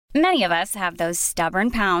Many of us have those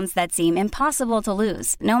stubborn pounds that seem impossible to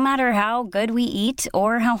lose, no matter how good we eat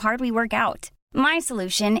or how hard we work out. My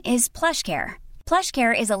solution is PlushCare.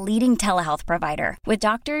 PlushCare is a leading telehealth provider with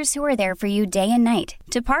doctors who are there for you day and night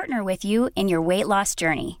to partner with you in your weight loss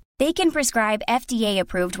journey. They can prescribe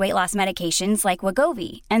FDA-approved weight loss medications like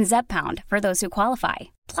Wegovy and Zepbound for those who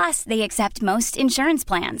qualify. Plus, they accept most insurance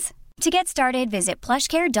plans. To get started, visit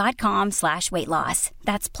plushcare.com/weightloss.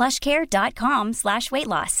 That's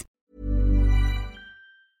plushcare.com/weightloss.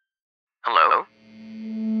 Hello?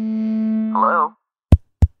 Hello?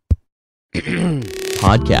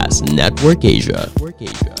 Podcast Network Asia.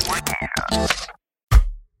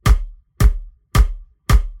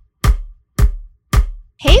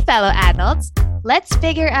 Hey, fellow adults! Let's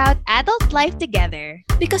figure out adult life together.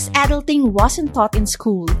 Because adulting wasn't taught in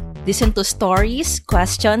school. Listen to stories,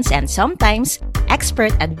 questions, and sometimes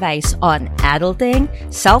expert advice on adulting,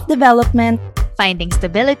 self-development, Finding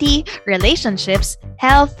stability, relationships,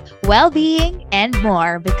 health, well-being, and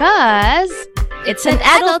more because it's an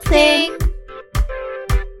adult thing.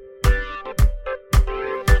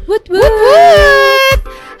 Woot woot!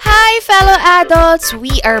 Hi, fellow adults!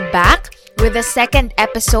 We are back with the second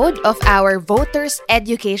episode of our Voters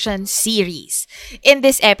Education series. In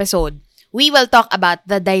this episode, we will talk about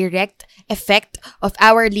the direct effect of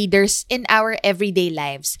our leaders in our everyday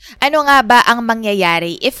lives. Ano nga ba ang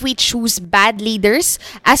mangyayari if we choose bad leaders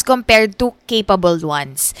as compared to capable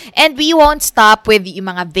ones? And we won't stop with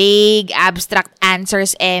yung mga vague, abstract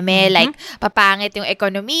answers, like papangit yung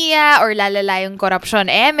ekonomiya or lalala yung korupsyon,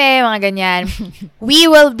 mga ganyan. We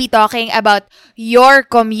will be talking about your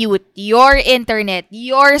commute, your internet,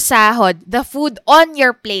 your sahod, the food on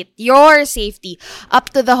your plate, your safety,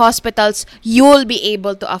 up to the hospitals you'll be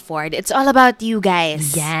able to afford. It's all about you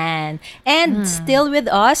guys. Yan. And still with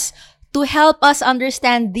us, to help us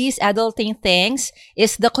understand these adulting things,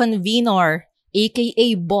 is the convener,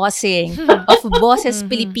 aka bossing, of Boses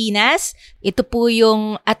Pilipinas. Ito po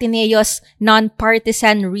yung Ateneo's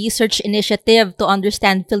non-partisan research initiative to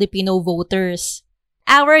understand Filipino voters.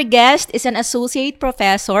 Our guest is an associate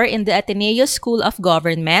professor in the Ateneo School of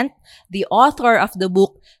Government, the author of the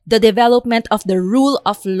book, The Development of the Rule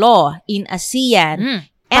of Law in ASEAN,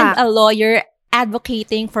 and a lawyer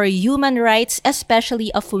advocating for human rights,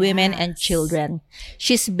 especially of women and children.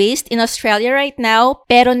 She's based in Australia right now,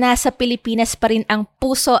 pero nasa Pilipinas pa rin ang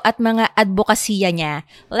puso at mga advokasya niya.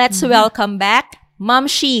 Let's welcome back,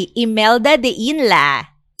 Mamshi Imelda de Inla.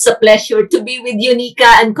 It's a pleasure to be with you,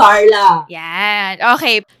 Nika and Carla. Yan.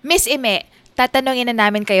 Okay. Miss Ime, tatanungin na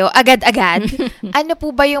namin kayo agad-agad. Ano po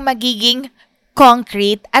ba yung magiging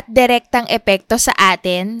concrete at direktang epekto sa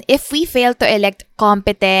atin if we fail to elect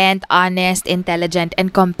competent, honest, intelligent, and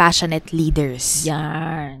compassionate leaders?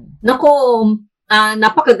 Yan. Naku,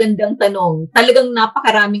 napakagandang tanong. Talagang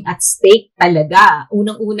napakaraming at stake talaga.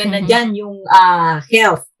 Unang-una na dyan yung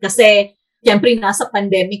health. Kasi siyempre, nasa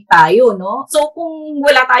pandemic tayo, no? So, kung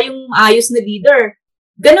wala tayong ayos na leader,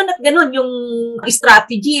 ganun at ganun yung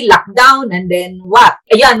strategy, lockdown, and then what?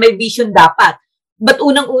 Ayan, may vision dapat. But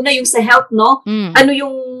unang-una yung sa health, no? Ano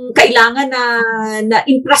yung kailangan na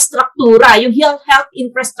infrastruktura, yung health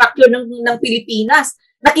infrastructure ng Pilipinas.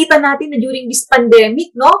 Nakita natin na during this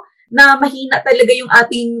pandemic, no? Na mahina talaga yung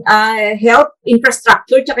ating health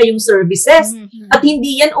infrastructure tsaka yung services. At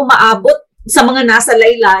hindi yan umaabot sa mga nasa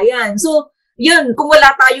laylayan. So, yun, kung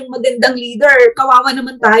wala tayong magandang leader, kawawa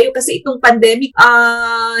naman tayo kasi itong pandemic,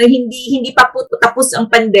 hindi pa po tapos ang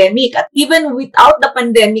pandemic. At even without the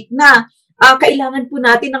pandemic na, kailangan po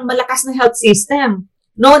natin ng malakas na health system.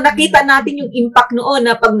 No, nakita natin yung impact noon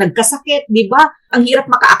na pag nagkasakit, 'di ba? Ang hirap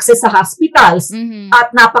maka-access sa hospitals at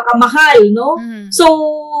napakamahal, no? So,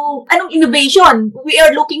 anong innovation? We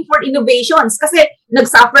are looking for innovations kasi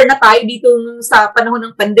nagsuffer na tayo dito sa panahon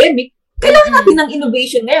ng pandemic. Kailangan natin ng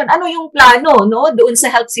innovation ngayon. Ano yung plano, no, doon sa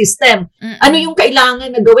health system? Ano yung kailangan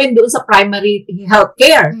na gawin doon sa primary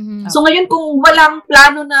healthcare? So ngayon kung walang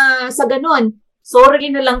plano na sa ganun,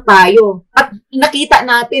 sorry na lang tayo. At nakita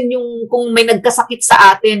natin yung kung may nagkasakit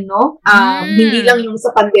sa atin, no? Hindi lang yung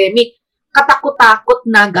sa pandemic. Katakot-takot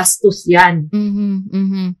na gastos yan.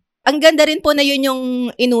 Ang ganda rin po na yun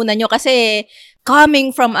yung inuna nyo kasi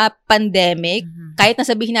coming from a pandemic, kahit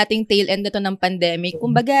nasabihin nating tail end na to ng pandemic,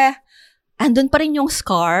 kumbaga, andun pa rin yung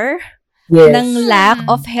scar ng lack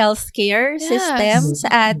of healthcare system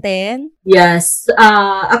sa atin. Yes.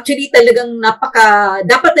 Actually, talagang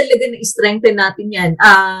dapat talaga na-strengthen natin yan.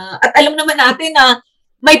 At alam naman natin na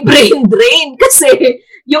may brain drain kasi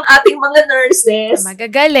yung ating mga nurses,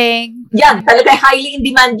 Magagaling. yan, talaga highly in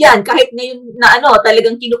demand yan. Kahit ngayon na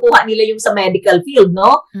talagang kinukuha nila yung sa medical field,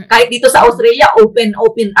 no? Kahit dito sa Australia, open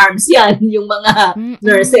arms yan, yung mga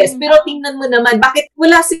nurses. Pero tingnan mo naman, bakit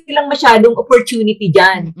wala silang masyadong opportunity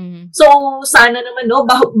dyan? So, sana naman, no,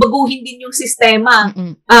 baguhin din yung sistema.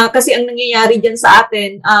 Kasi ang nangyayari dyan sa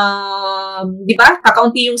atin, di ba,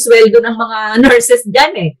 kakaunti yung sweldo ng mga nurses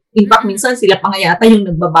dyan eh. In fact, minsan sila pa nga yata yung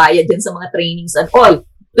nagbabayad dyan sa mga trainings and all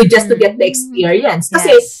to get the experience.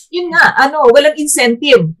 Kasi, yun nga, walang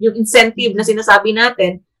incentive. Yung incentive na sinasabi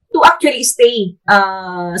natin to actually stay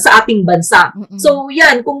sa ating bansa. So,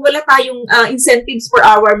 yan, kung wala tayong incentives for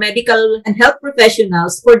our medical and health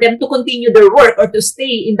professionals for them to continue their work or to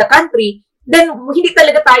stay in the country, then hindi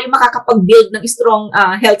talaga tayo makakapag-build ng strong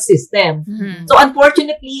health system. So,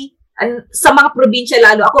 unfortunately, sa mga probinsya,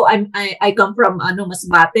 lalo ako, I come from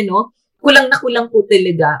Masbate, no? Kulang na kulang po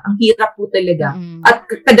talaga. Ang hirap po talaga. At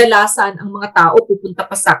kadalasan, ang mga tao pupunta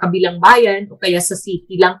pa sa kabilang bayan o kaya sa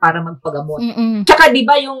city lang para magpagamot. Tsaka, di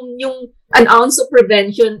ba, yung an ounce of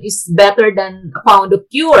prevention is better than a pound of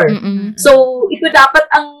cure. So, ito dapat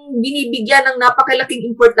ang binibigyan ng napakalaking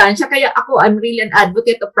importansya. Kaya ako, I'm really an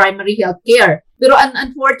advocate of primary health care. Pero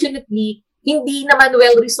unfortunately, hindi naman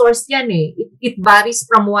well-resourced yan eh. It varies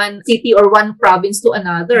from one city or one province to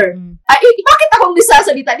another. Bakit akong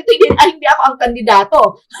nisasalita? Hindi ako ang kandidato.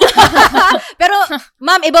 Pero,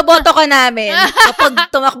 ma'am, ibaboto ka namin kapag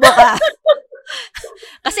tumakbo ka.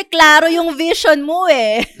 Kasi klaro yung vision mo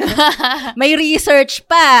eh. May research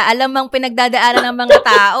pa. Alam ang pinagdadaanan ng mga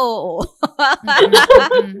tao.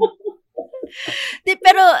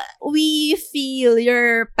 Pero we feel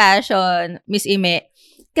your passion, Miss Ime.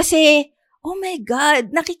 Kasi, oh my God,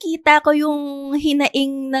 nakikita ko yung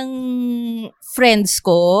hinaing ng friends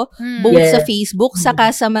ko, both sa Facebook, saka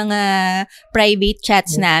sa mga private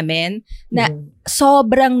chats namin, na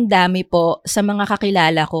sobrang dami po sa mga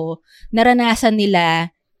kakilala ko, naranasan nila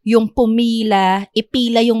yung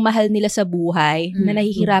ipila yung mahal nila sa buhay, na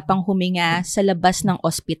nahihirapang huminga sa labas ng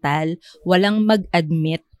ospital, walang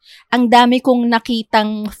mag-admit. Ang dami kong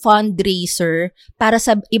nakitang fundraiser para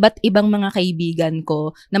sa iba't ibang mga kaibigan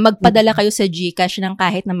ko na magpadala kayo sa GCash ng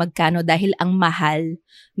kahit na magkano dahil ang mahal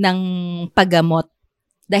ng paggamot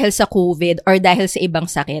dahil sa COVID or dahil sa ibang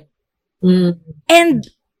sakit. And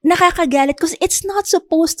nakakagalit kasi it's not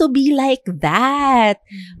supposed to be like that.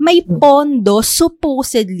 May pondo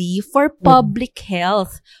supposedly for public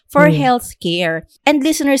health, for healthcare. And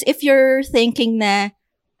listeners, if you're thinking na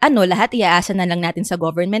lahat iaasa na lang natin sa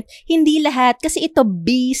government. Hindi lahat. Kasi ito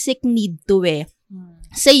basic need to eh.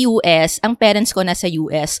 Sa US, ang parents ko nasa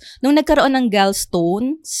US, nung nagkaroon ng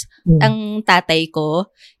gallstones, ang tatay ko,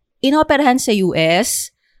 inoperahan sa US,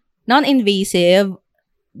 non-invasive,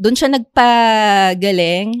 doon siya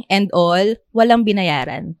nagpagaling and all, walang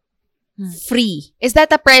binayaran. Free. Is that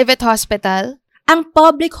a private hospital? Ang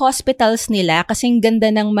public hospitals nila, kasing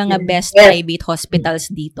ganda ng mga best private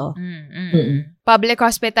hospitals dito. Public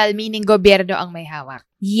hospital meaning gobyerno ang may hawak.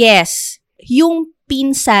 Yes. Yung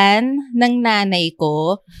pinsan ng nanay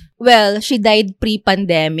ko, well, she died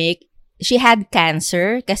pre-pandemic. She had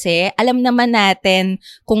cancer kasi alam naman natin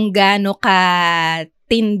kung gaano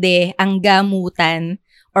katindi ang gamutan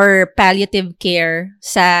or palliative care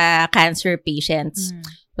sa cancer patients.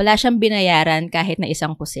 Wala siyang binayaran kahit na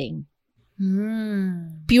isang kusing.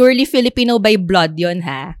 Purely Filipino by blood yon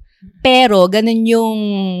ha. Pero ganun yung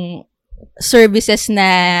services na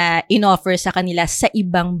in-offer sa kanila sa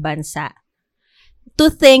ibang bansa. To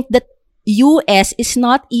think that US is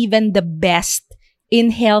not even the best in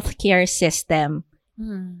healthcare system.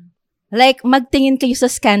 Like, magtingin kayo sa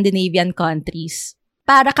Scandinavian countries.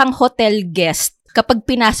 Para kang hotel guest kapag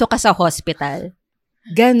pinasok ka sa hospital.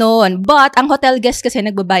 Ganon. But, ang hotel guest kasi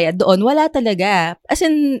nagbabayad doon, wala talaga. As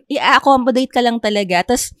in, i-accommodate ka lang talaga.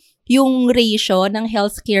 Tapos, yung ratio ng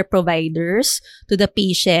healthcare providers to the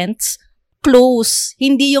patients, close.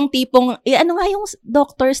 Hindi yung tipong, ano nga yung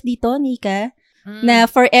doctors dito, Nika? Na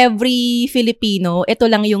for every Filipino, ito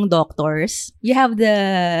lang yung doctors. You have the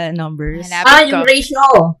numbers. Yung ratio.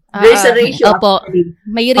 There's a ratio. Opo.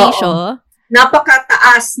 May ratio.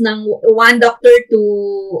 Napakataas ng one doctor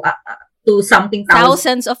to something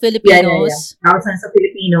thousands of Filipinos. Yeah. Thousands of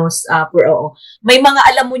Filipinos may mga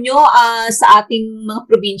alam mo nyo sa ating mga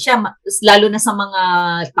probinsya, lalo na sa mga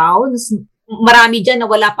towns, marami dyan na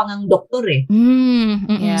wala pang ang doktor eh.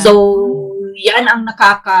 Yeah. So, yan ang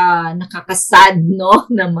nakakasad, no,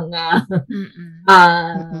 na mga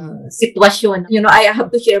sitwasyon. You know, I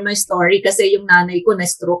have to share my story kasi yung nanay ko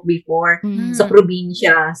na-stroke before sa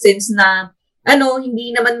probinsya. Since na,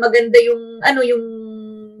 hindi naman maganda yung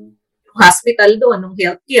hospital doon, ng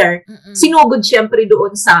healthcare, sinugod syempre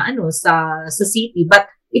doon sa city. But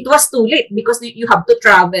it was too late because you have to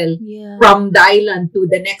travel from the island to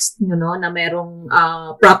the next, na merong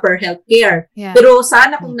proper healthcare. Yeah. Pero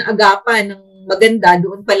sana kung naagapan ng maganda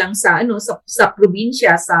doon pa lang sa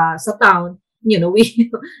probinsya, sa town,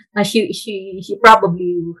 she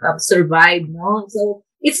probably have survived, no? So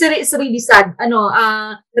it's really sad.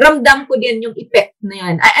 Ramdam ko din yung effect na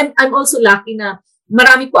yan. I'm also lucky na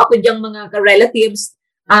marami po ako diyang mga relatives.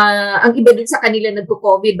 Ang iba din sa kanila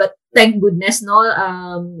nagko-COVID, but thank goodness, no?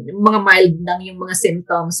 Mga mild lang yung mga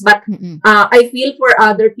symptoms. But I feel for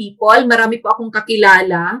other people, marami po akong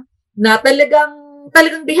kakilala na talagang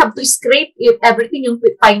they have to scrape everything yung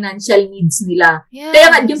financial needs nila. Yes. Kaya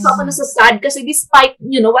nga, dyan po ako nasasad kasi despite,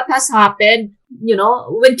 what has happened,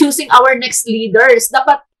 when choosing our next leaders,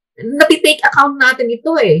 dapat natitake account natin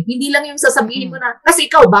ito eh. Hindi lang yung sasabihin mo na, kasi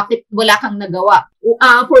ikaw, bakit wala kang nagawa?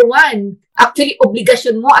 For one, actually,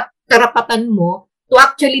 obligasyon mo at karapatan mo to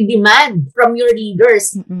actually demand from your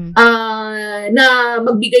leaders na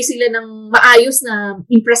magbigay sila ng maayos na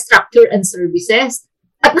infrastructure and services.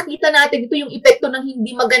 At nakita natin ito yung epekto ng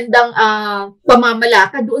hindi magandang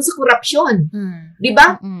pamamalakad doon sa korupsyon. Di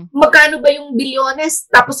ba? Magkano ba yung bilyones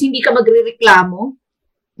tapos hindi ka magrereklamo?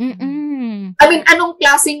 I mean, anong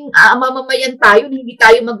klaseng mamamayan tayo na hindi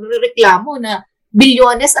tayo magrereklamo na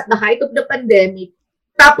bilyones at the height of the pandemic?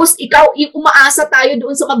 Tapos ikaw, umaasa tayo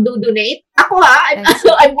doon sa magdo-donate? Ako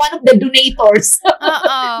I'm one of the donators.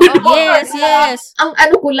 Yes. Ang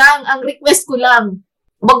request ko lang,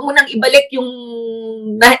 wag mo nang ibalik yung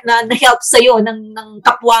na-help sa'yo ng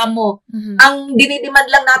kapwa mo. Ang dinidemand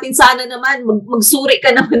lang natin sana naman, magsuri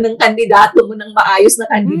ka naman ng kandidato mo, ng maayos na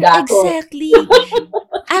kandidato. Exactly.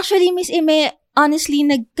 Actually, Miss Ime, honestly,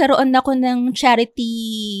 nagkaroon ako ng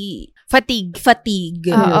charity fatigue.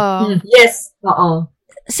 Yes, oo.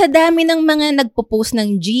 Sa dami ng mga nagpo-post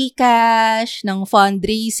ng GCash, ng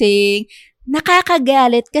fundraising,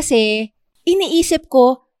 nakakagalit kasi iniisip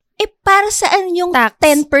ko, para saan yung tax?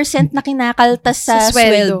 10% na kinakaltas sa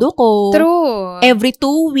sweldo ko? True. Every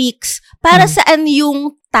 2 weeks. Para saan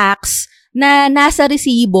yung tax na nasa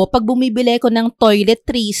resibo pag bumibili ko ng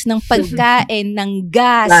toiletries, ng pagkain, ng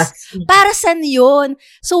gas? Para saan yun?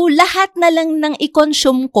 So, lahat na lang ng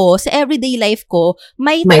i-consume ko sa everyday life ko,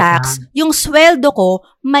 may tax. Yung sweldo ko,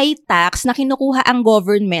 may tax na kinukuha ang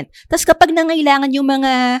government. Tapos kapag nangailangan yung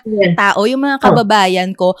mga tao, yung mga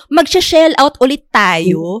kababayan ko, mag-shell out ulit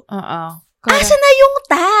tayo. Asa na yung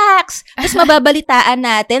tax? Tapos mababalitaan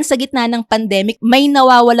natin sa gitna ng pandemic, may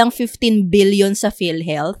nawawalang 15 billion sa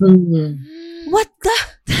PhilHealth. What the?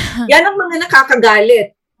 Yan ang mga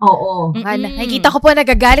nakakagalit. Oo. Nakikita ko po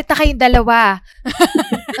nagagalit na kayong dalawa.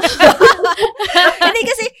 Hindi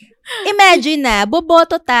kasi, imagine na,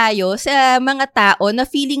 boboto tayo sa mga tao na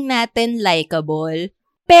feeling natin likable.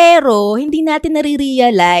 Pero, hindi natin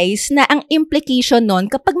nare-realize na ang implication nun,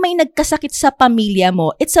 kapag may nagkasakit sa pamilya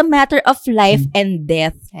mo, it's a matter of life and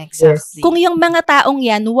death. Exactly. Kung yung mga taong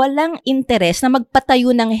yan, walang interest na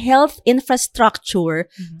magpatayo ng health infrastructure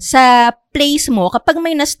sa place mo, kapag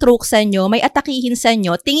may na-stroke sa inyo, may atakihin sa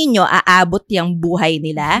inyo, tingin nyo, aabot yung buhay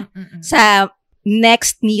nila sa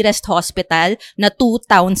next nearest hospital na 2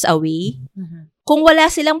 towns away. Kung wala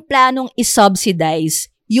silang planong i-subsidize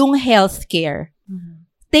yung healthcare,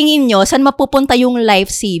 tingin nyo, saan mapupunta yung life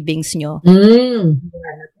savings nyo?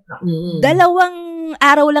 2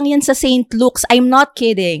 araw lang yan sa St. Luke's. I'm not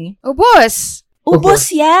kidding. Ubos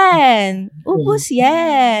yan.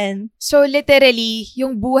 So, literally,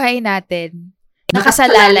 yung buhay natin,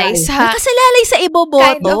 nakasalalay sa iboboto.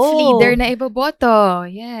 Kind of leader na iboboto.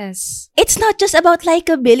 Yes. It's not just about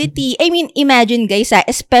likability. I mean, imagine guys,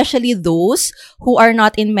 especially those who are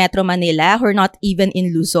not in Metro Manila, who are not even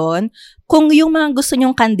in Luzon, kung yung mga gusto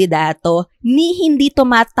nyong kandidato hindi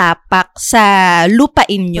tumatapak sa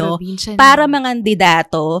lupain nyo para mga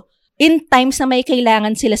kandidato, in times na may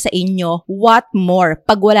kailangan sila sa inyo, what more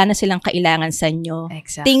pag wala na silang kailangan sa inyo?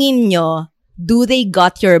 Exactly. Tingin nyo, do they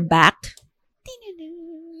got your back?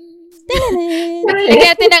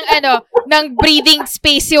 Lagyan natin ng breathing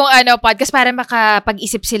space yung podcast para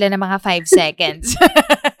makapag-isip sila ng mga 5 seconds.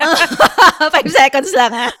 5 seconds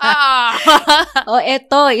lang ha.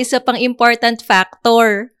 Eto, isa pang important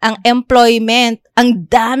factor, ang employment.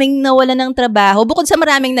 Ang daming nawala ng trabaho. Bukod sa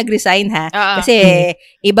maraming nag-resign ha. Kasi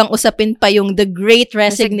ibang usapin pa yung the Great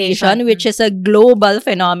Resignation, which is a global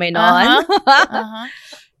phenomenon.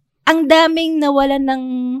 Ang daming nawala ng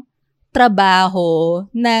trabaho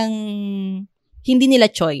ng hindi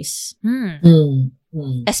nila choice.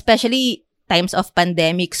 Especially times of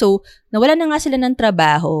pandemic. So, nawala na nga sila ng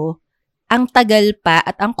trabaho. Ang tagal pa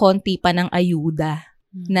at ang konti pa ng ayuda.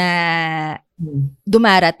 na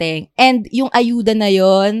dumarating. And yung ayuda na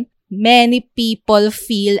yon, many people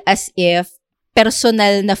feel as if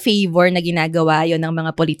personal na favor na ginagawa yon ng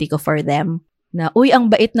mga politiko for them. Na, uy, ang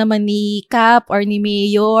bait naman ni Cap or ni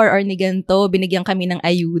Mayor or ni ganto, binigyan kami ng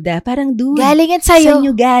ayuda. Parang, dude, Galing yan sa'yo.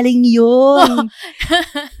 sa'yo galing yun.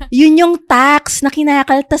 Yun yung tax na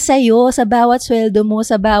kinakalta sa'yo sa bawat sweldo mo,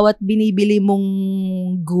 sa bawat binibili mong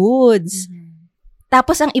goods.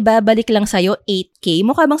 Tapos ang ibabalik lang sa'yo, 8K.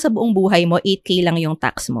 Mukha bang sa buong buhay mo, 8K lang yung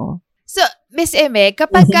tax mo? So, Miss Eme,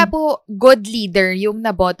 kapag ka po good leader yung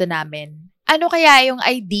naboto namin, ano kaya yung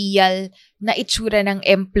ideal na itsura ng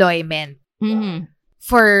employment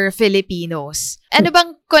for Filipinos? Ano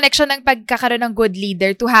bang connection ng pagkakaroon ng good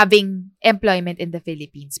leader to having employment in the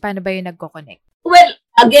Philippines? Paano ba yung nagko-connect? Well,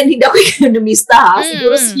 again, hindi ako ekonomista ha.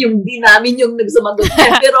 Siguro yung di namin yung nagsumagot.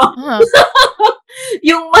 Pero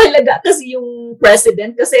yung mahalaga kasi yung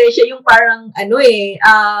president, kasi siya yung parang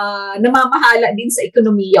namamahala din sa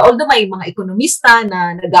ekonomiya. Although may mga ekonomista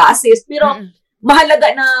na nag-a-assist, pero mahalaga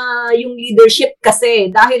na yung leadership kasi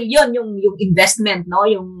dahil yon yung investment, no,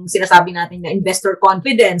 yung sinasabi natin na investor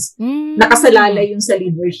confidence, nakasalalay yun sa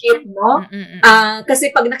leadership, no. Kasi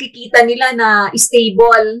pag nakikita nila na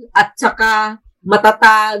stable at saka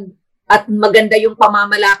matatag at maganda yung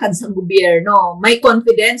pamamalakad sa gobyerno, may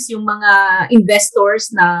confidence yung mga investors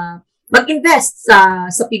na mag-invest sa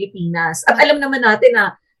Pilipinas. At alam naman natin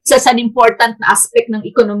na sa an important na aspect ng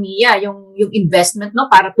ekonomiya, yung investment, no,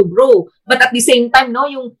 para to grow. But at the same time, no,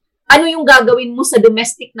 yung ano yung gagawin mo sa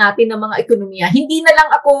domestic natin ng mga ekonomiya. Hindi na lang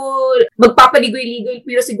ako magpapaligoy-ligoy,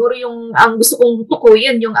 pero siguro yung ang gusto kong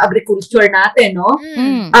tukuyin yung agriculture natin, no.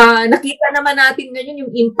 Nakita naman natin ngayon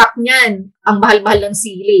yung impact niyan, ang mahal-mahal ng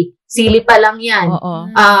sili. Sili pa lang yan.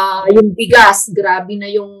 Yung bigas, grabe na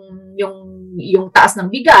yung taas ng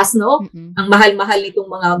bigas, no? Ang mahal-mahal nitong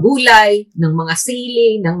mga gulay, ng mga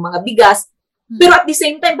sili, ng mga bigas. Pero at the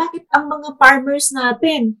same time, bakit ang mga farmers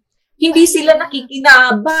natin, hindi sila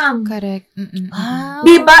nakikinabang? Correct.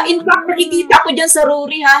 Diba? In fact, nakikita ko dyan sa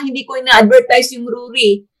Ruri, ha? Hindi ko ina-advertise yung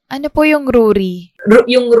Ruri. Ano po yung Ruri?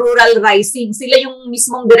 Yung rural rising. Sila yung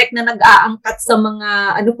mismong direct na nag-aangkat sa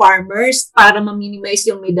mga farmers para ma-minimize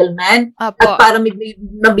yung middleman at para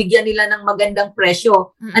mabigyan nila ng magandang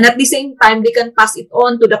presyo. And at the same time, they can pass it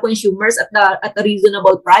on to the consumers at a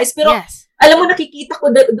reasonable price. Pero alam mo, nakikita ko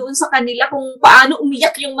doon sa kanila kung paano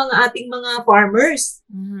umiyak yung mga ating mga farmers.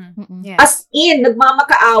 As in,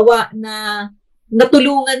 nagmamakaawa na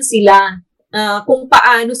natulungan sila kung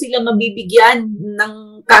paano sila mabibigyan ng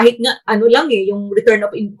kahit nga yung return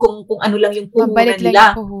of kung ano lang yung puhunan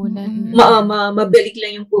nila. Mabalik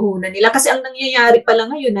lang yung puhunan nila. Kasi ang nangyayari pala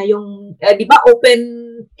ngayon na yung, di ba, open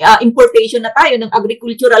importation na tayo ng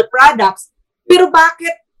agricultural products. Pero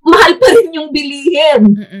bakit mahal pa rin yung bilihin?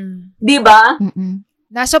 Di ba?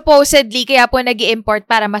 Na supposedly, kaya po nag-i-import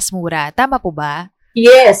para mas mura. Tama po ba?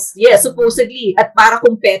 Yes, supposedly. At para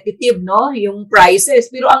competitive, no, yung prices.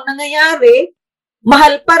 Pero ang nangyayari,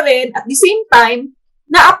 mahal pa rin. At the same time,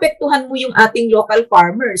 naapektuhan mo yung ating local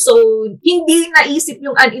farmers. So, hindi naisip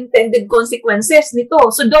yung unintended consequences nito.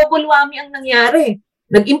 So, double whammy ang nangyari.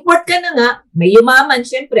 Nag-import ka na nga, may yumaman.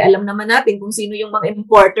 Siyempre, alam naman natin kung sino yung mga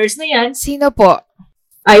importers na yan. Sino po?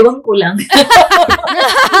 Aywan ko lang.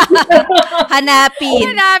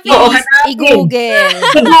 Hanapin. Oo, hanapin. I-Google.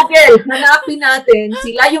 Hanapin natin.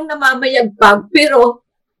 Sila yung namamayagpag, pero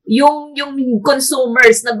yung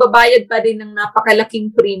consumers nagbabayad pa rin ng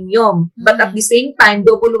napakalaking premium. But at the same time,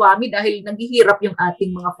 double whammy dahil naghihirap yung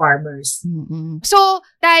ating mga farmers. So,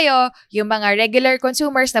 tayo, yung mga regular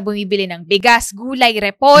consumers na bumibili ng bigas, gulay,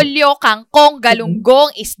 repolyo, kangkong,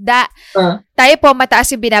 galunggong, isda, tayo po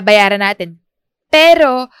mataas yung binabayaran natin.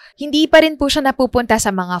 Pero, hindi pa rin po siya napupunta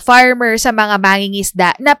sa mga farmer, sa mga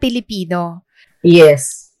mangingisda na Pilipino.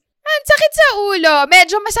 Yes. Ang sakit sa ulo.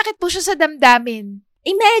 Medyo masakit po siya sa damdamin.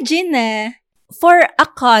 Imagine for a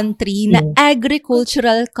country na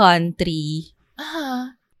agricultural country,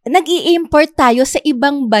 nag-i-import tayo sa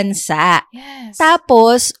ibang bansa. Yes.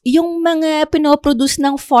 Tapos, yung mga pinoproduce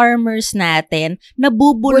ng farmers natin,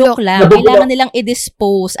 nabubulok lang. Kailangan nilang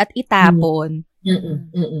i-dispose at itapon.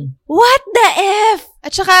 What the F?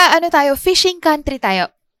 At saka, tayo, fishing country tayo.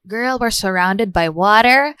 Girl, we're surrounded by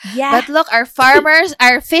water. Yeah. But look, our farmers,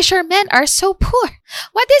 our fishermen are so poor.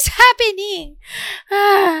 What is happening?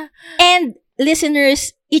 And,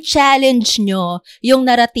 listeners, i-challenge nyo yung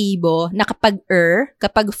naratibo na kapag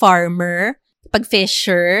farmer, kapag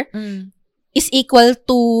fisher, is equal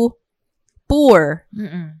to poor.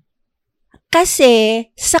 Kasi,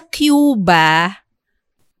 sa Cuba,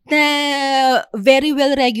 na very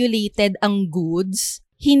well regulated ang goods,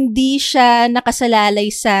 hindi siya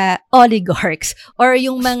nakasalalay sa oligarchs or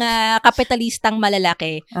yung mga kapitalistang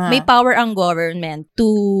malalaki. May power ang government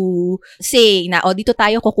to say na, dito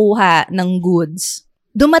tayo kukuha ng goods.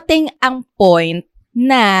 Dumating ang point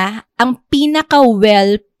na ang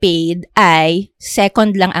pinaka-well-paid ay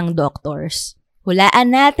second lang ang doctors.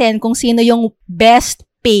 Hulaan natin kung sino yung best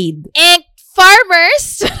paid.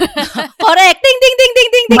 Farmers? Correct. Ding, ding, ding, ding,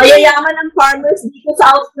 ding, ding. Mayayaman ang farmers dito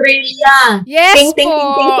sa Australia. Yes ting, ting, po.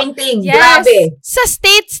 ting, ting, ting, ting. Yes. Grabe. Sa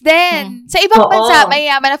States din. Sa ibang bansa,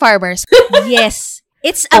 mayayaman na farmers. Yes.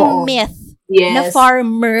 It's a myth na Yes.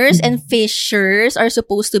 farmers and fishers are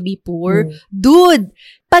supposed to be poor. Dude,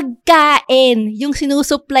 pagkain, yung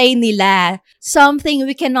sinusupply nila, something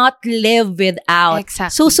we cannot live without.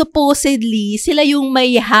 Exactly. So, supposedly, sila yung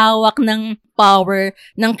may hawak ng power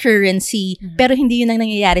ng currency, pero hindi yun ang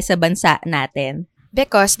nangyayari sa bansa natin.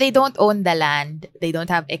 Because they don't own the land. They don't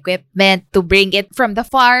have equipment to bring it from the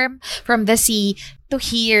farm, from the sea, to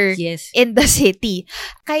here Yes. in the city.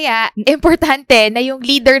 Kaya, importante na yung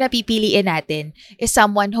leader na pipiliin natin is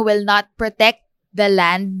someone who will not protect the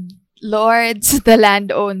landlords, the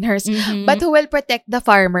landowners, but who will protect the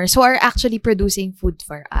farmers who are actually producing food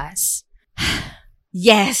for us.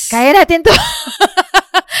 Yes. Kaya natin to.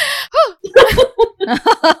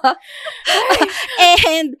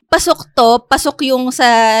 And pasok yung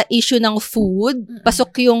sa issue ng food,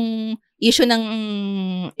 pasok yung issue ng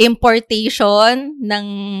importation ng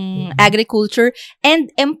agriculture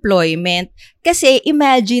and employment. Kasi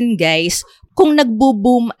imagine guys, kung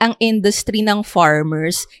nagbo-boom ang industry ng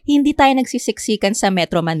farmers, hindi tayo nagsisiksikan sa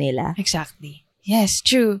Metro Manila. Exactly. Yes,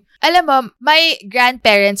 true. Alam mo, my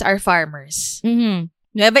grandparents are farmers.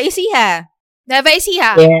 Nueva Ecija.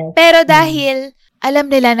 Yes. Pero dahil alam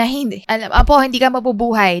nila na hindi ka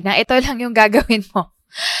mabubuhay, na ito lang yung gagawin mo.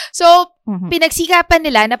 So, pinagsikapan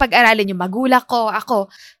nila na pag-aralin yung magulang ko,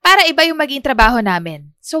 ako, para iba yung maging trabaho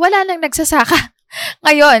namin. So, wala nang nagsasaka.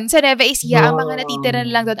 Ngayon, sa Nueva Ecija, ang mga natitira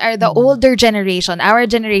na lang doon are the older generation, our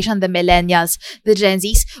generation, the millennials, the Gen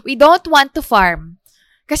Zs. We don't want to farm.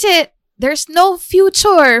 Kasi, there's no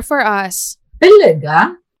future for us.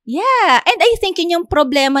 Talaga? Yeah, and I think yun yung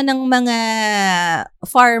problema ng mga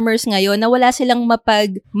farmers ngayon na wala silang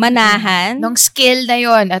mapagmanahan. Nung skill na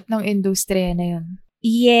yon at nung industriya na yon.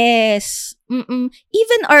 Yes.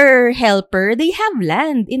 Even our helper, they have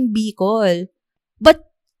land in Bicol. But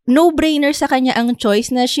no-brainer sa kanya ang choice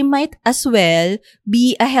na she might as well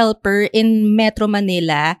be a helper in Metro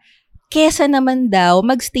Manila kesa naman daw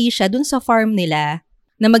magstay siya dun sa farm nila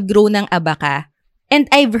na mag-grow ng abaka. And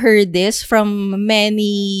I've heard this from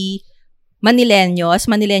many Manilenyo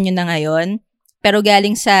na ngayon, pero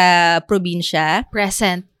galing sa probinsya.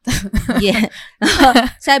 Present. Yeah.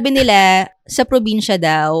 Sabi nila, sa probinsya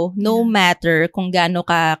daw, no matter kung gaano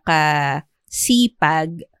ka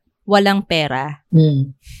sipag, walang pera.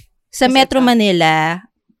 Sa Metro Manila,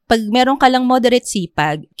 pag meron ka lang moderate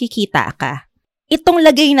sipag, kikita ka. Itong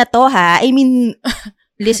lagay na to I mean...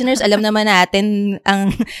 Listeners, alam naman natin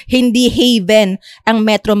ang hindi haven ang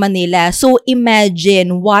Metro Manila. So,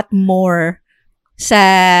 imagine what more sa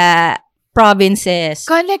provinces.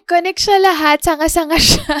 Connect siya lahat. Sanga-sanga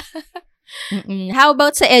siya. How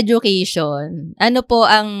about sa education? Ano po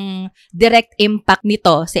ang direct impact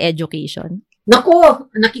nito sa education? Nako,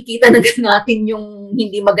 nakikita na natin yung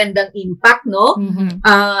hindi magandang impact, no?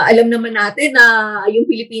 Alam naman natin na yung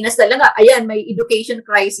Pilipinas talaga, ayan, may education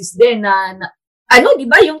crisis din na di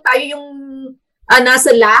ba, yung tayo yung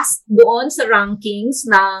nasa last doon sa rankings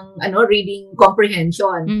ng reading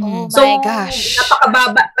comprehension. Oh so, my gosh.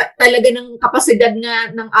 Napakababa talaga ng kapasidad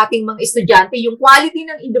nga ng ating mga estudyante. Yung quality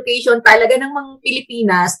ng education talaga ng mga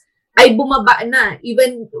Pilipinas ay bumaba na,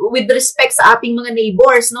 even with respect sa ating mga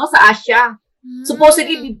neighbors, no, sa Asia.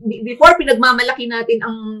 Supposedly, before, pinagmamalaki natin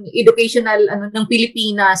ang educational ng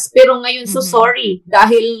Pilipinas. Pero ngayon, so sorry.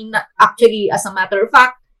 Dahil actually, as a matter of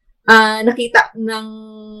fact, nakita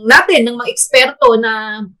natin ng mga eksperto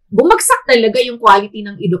na bumagsak talaga yung quality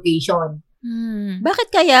ng education. Bakit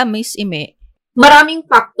kaya, Miss Ime? Maraming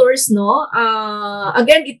factors, no?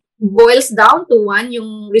 Again, it boils down to one,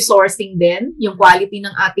 yung resourcing din, yung quality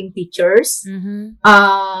ng ating teachers,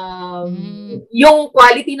 yung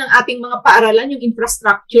quality ng ating mga paaralan, yung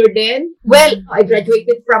infrastructure din. Well, I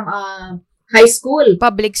graduated from high school.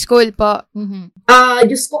 Public school po.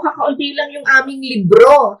 Diyos ko, kakaunti lang yung aming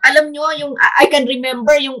libro. Alam nyo, I can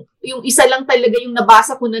remember yung isa lang talaga yung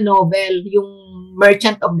nabasa ko na novel, yung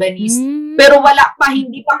Merchant of Venice. Pero wala pa,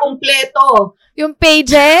 hindi pa kompleto. Yung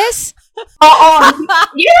pages? Oo.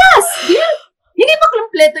 Yes! Hindi pa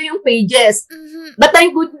kompleto yung pages. But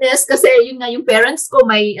thank goodness, kasi yun nga, yung parents ko,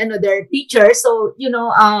 may, they're teachers. So,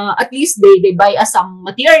 at least they buy us some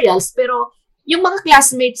materials. Pero, yung mga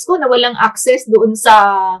classmates ko na walang access doon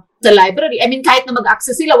sa library. I mean, kahit na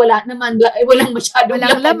mag-access sila, walang masyadong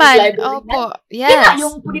Walang laman laman. yung library. Opo. Kaya Yes.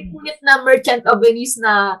 yung punit-punit na Merchant of Venice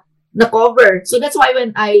na cover. So that's why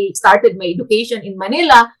when I started my education in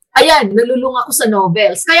Manila, ayan, nalulung ako sa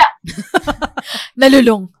novels. Kaya,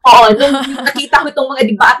 Nalulung. oo, nung nakita ko itong mga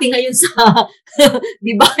debate ngayon sa,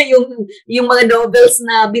 di ba, yung mga novels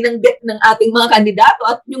na binanggit ng ating mga kandidato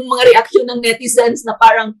at yung mga reaksyon ng netizens na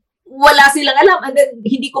parang wala silang alam, and then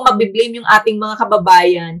hindi ko mabiblame yung ating mga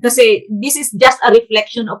kababayan kasi this is just a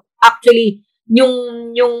reflection of actually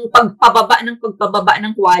yung pagpababa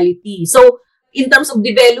ng quality. So, in terms of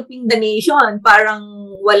developing the nation, parang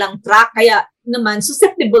walang track, kaya naman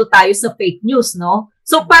susceptible tayo sa fake news, no?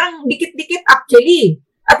 So, parang dikit-dikit actually.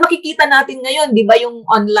 At makikita natin ngayon, di ba, yung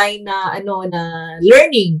online na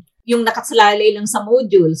learning, yung nakasalalay lang sa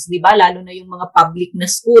modules, di ba? Lalo na yung mga public na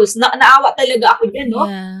schools. Naawa talaga ako dyan, no?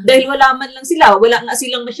 Yeah. Dahil wala man lang sila. Wala nga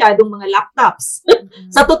silang masyadong mga laptops.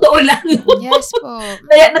 Sa totoo lang. Yes po.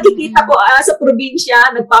 Kaya nakikita ko sa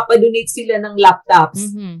probinsya, nagpapadonate sila ng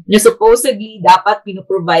laptops. Na supposedly, dapat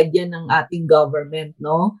pinoprovide yan ng ating government,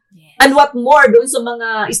 no? Yes. And what more, doon sa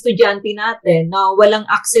mga estudyante natin na walang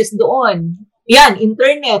access doon. Yan,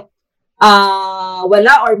 internet.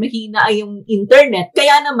 Wala or mahina ay yung internet.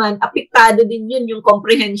 Kaya naman, apektado din yun yung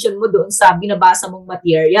comprehension mo doon sa binabasa mong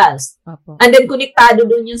materials. Opo. And then, konektado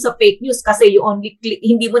doon yun sa fake news kasi you only click,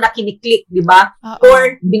 hindi mo na kiniklik, di ba? Oo.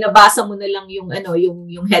 Or binabasa mo na lang yung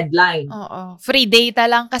yung headline. Oo. Free data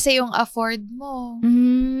lang kasi yung afford mo.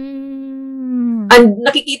 And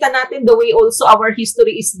nakikita natin the way also our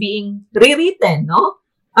history is being rewritten, no?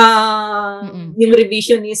 Yung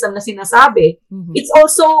revisionism na sinasabi. It's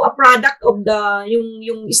also a product of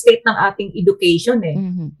yung state ng ating education eh.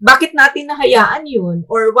 Bakit natin nahayaan yun?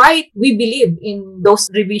 Or why we believe in those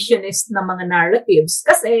revisionist na mga narratives?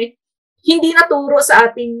 Kasi hindi naturo sa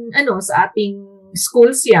ating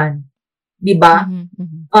schools yan. 'Di ba?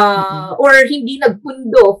 Or hindi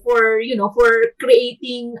nagpundo for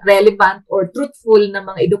creating relevant or truthful na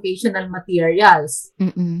mga educational materials.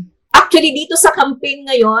 Actually, dito sa campaign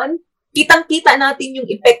ngayon, kitang-kita natin yung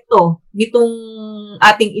epekto nitong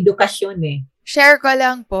ating edukasyon eh. Share ko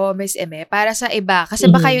lang po, Miss Eme, para sa iba. Kasi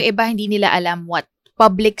baka yung iba hindi nila alam what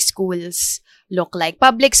public schools look like.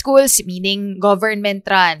 Public schools, meaning government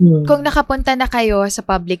run. Kung nakapunta na kayo sa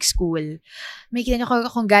public school, may kita nyo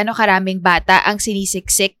kung gaano karaming bata ang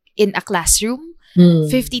sinisiksik in a classroom.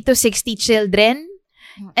 50 to 60 children.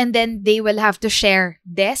 And then they will have to share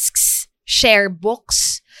desks, share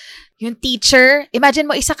books. Yung teacher, imagine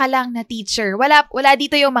mo isa ka lang na teacher. Wala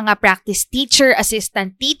dito yung mga practice teacher,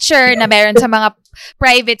 assistant teacher na meron sa mga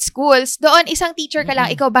private schools. Doon, isang teacher ka lang,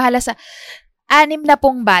 ikaw bahala sa 60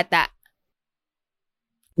 bata.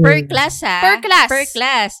 Per class, ha? Per class. Per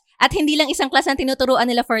class. At hindi lang isang class ang tinuturuan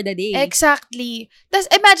nila for the day. Exactly. Tapos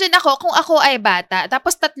imagine kung ako ay bata,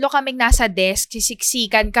 tapos 3 kaming nasa desk,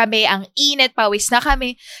 sisiksikan kami, ang init, pawis na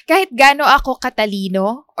kami. Kahit gaano ako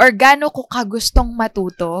katalino or gaano ko kagustong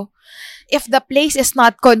matuto, if the place is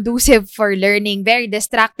not conducive for learning, very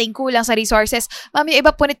distracting, kulang sa resources, mami,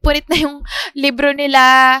 iba punit-punit na yung libro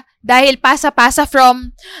nila dahil pasa-pasa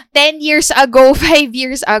from 10 years ago, 5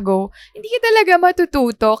 years ago, hindi ka talaga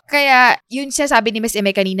matututo. Kaya, yun siya sabi ni Miss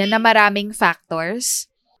Eme kanina na maraming factors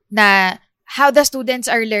na how the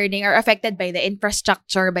students are learning are affected by the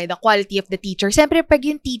infrastructure, by the quality of the teacher. Siyempre, pag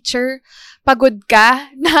yung teacher, pagod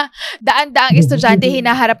ka na daan-daang estudyante,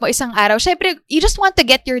 hinaharap mo isang araw. Siyempre, you just want to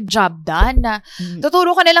get your job done. Na,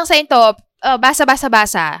 tuturo ko na lang sa ito,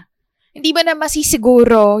 basa-basa-basa. Hindi ba na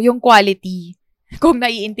masisiguro yung quality kung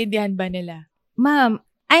naiintindihan ba nila? Ma'am,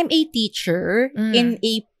 I'm a teacher in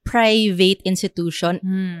a private institution.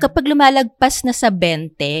 Kapag lumalagpas na sa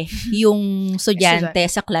 20 yung estudyante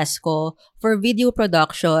sa class ko for video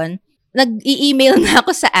production, nag-i-email na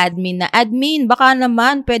ako sa admin na, admin, baka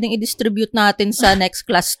naman pwedeng i-distribute natin sa next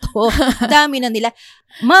class to. Dami na nila.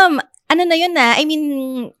 Ma'am, ano na yun na? I mean,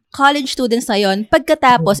 college students na yun.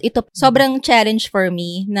 Pagkatapos, ito, sobrang challenge for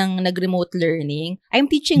me ng nag-remote learning.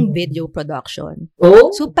 I'm teaching video production.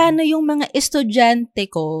 Oh? So, paano yung mga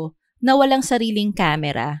estudyante ko na walang sariling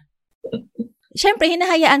camera? Siyempre,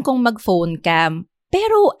 hinahayaan kong mag-phone cam.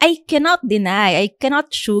 Pero I cannot deny, I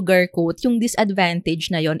cannot sugarcoat yung disadvantage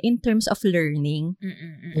na yon in terms of learning.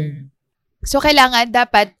 So, kailangan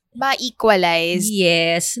dapat ma-equalize.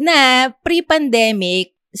 Yes, na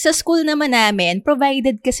pre-pandemic, sa school naman namin,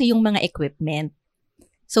 provided kasi yung mga equipment.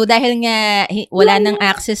 So, dahil nga wala nang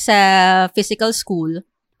access sa physical school,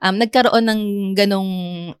 nagkaroon ng ganong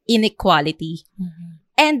inequality.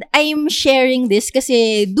 And I'm sharing this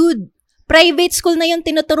kasi, dude, private school na yung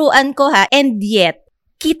tinuturuan ko ha, and yet,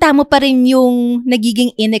 kita mo pa rin yung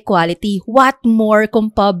nagiging inequality. What more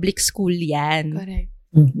kung public school yan? Correct.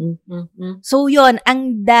 So yon,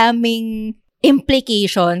 ang daming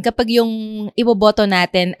implication kapag yung iboboto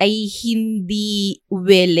natin ay hindi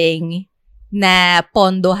willing na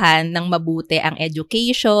pondohan ng mabuti ang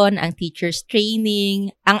education, ang teachers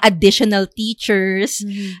training, ang additional teachers,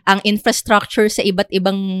 ang infrastructure sa iba't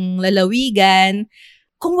ibang lalawigan.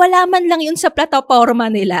 Kung wala man lang yun sa plataforma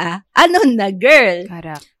nila, ano na, girl?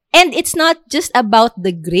 Correct. And it's not just about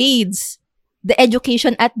the grades, the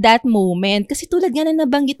education at that moment. Kasi tulad nga na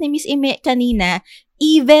nabanggit ni Miss Ime kanina,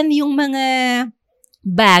 even yung mga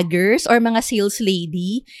baggers or mga sales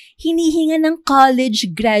lady, hinihinga ng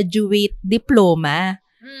college graduate diploma.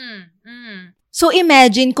 So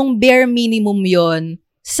imagine kung bare minimum yon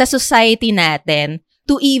sa society natin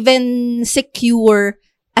to even secure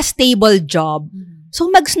a stable job. So,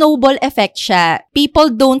 mag-snowball effect siya. People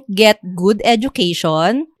don't get good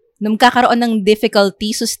education, magkakaroon ng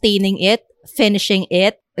difficulty sustaining it, finishing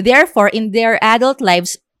it. Therefore, in their adult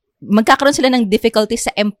lives, magkakaroon sila ng difficulty sa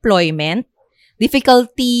employment,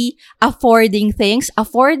 difficulty affording things,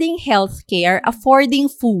 affording healthcare, affording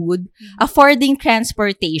food, affording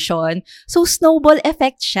transportation. So, snowball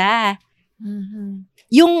effect siya.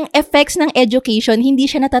 Yung effects ng education, hindi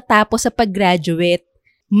siya natatapos sa pag-graduate.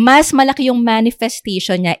 Mas malaki yung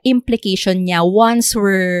manifestation niya, implication niya once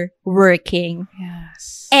we're working.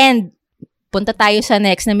 Yes. And, punta tayo sa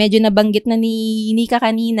next na medyo nabanggit na ni Nika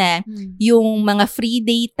kanina, yung mga free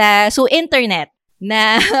data. So, internet,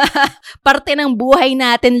 na parte ng buhay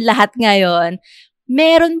natin lahat ngayon.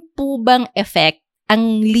 Meron po bang effect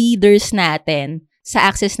ang leaders natin sa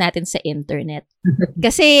access natin sa internet?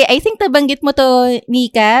 Kasi, I think nabanggit mo to,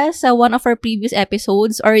 Nika, sa one of our previous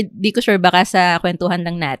episodes, or di ko sure, baka sa kwentuhan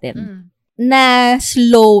lang natin, na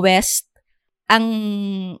slowest ang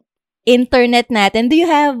internet natin. Do you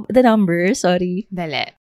have the numbers? Sorry.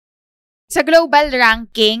 Dali. Sa global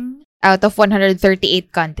ranking, out of 138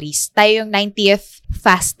 countries, tayo yung 90th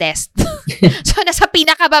fastest. So, nasa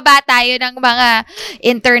pinakababa tayo ng mga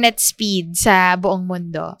internet speed sa buong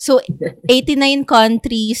mundo. So, 89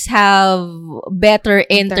 countries have better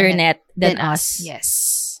internet than us. Yes.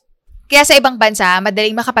 Kaya sa ibang bansa,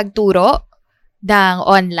 madaling makapagturo ng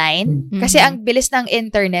online. Kasi ang bilis ng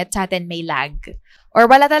internet sa atin may lag. Or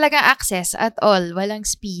wala talagang access at all. Walang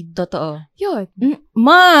speed. Totoo. Yun.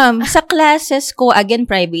 Ma'am, sa classes ko, again,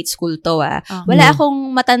 private school to wala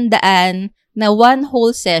akong matandaan na one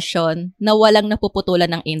whole session na walang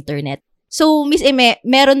napuputulan ng internet. So, Miss Eme,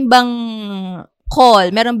 meron bang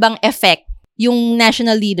call, meron bang effect yung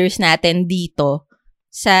national leaders natin dito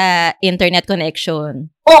sa internet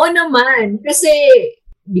connection? Oo naman. Kasi,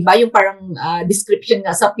 di ba yung parang description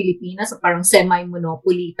nga sa Pilipinas, parang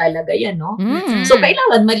semi-monopoly talaga yan, no? So,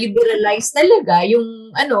 kailangan ma-liberalize talaga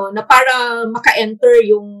yung, na para maka-enter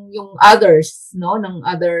yung others, no? Ng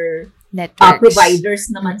other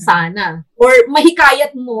providers naman sana. Or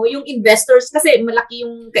mahikayat mo yung investors kasi malaki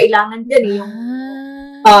yung kailangan dyan, yung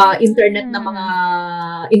internet na mga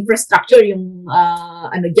infrastructure, yung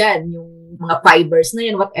yung mga fibers na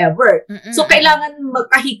yan, whatever. So, kailangan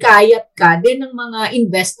magkahikayat ka din ng mga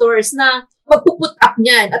investors na magpuput up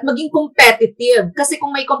niyan at maging competitive. Kasi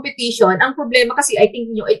kung may competition, ang problema kasi, I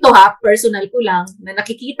think ito personal ko lang, na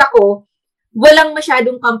nakikita ko, walang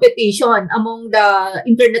masyadong competition among the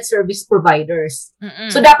internet service providers.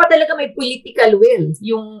 So, dapat talaga may political will,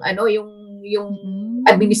 yung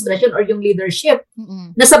administration or yung leadership,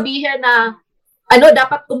 na sabihin na,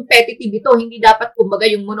 dapat competitive ito, hindi dapat kumbaga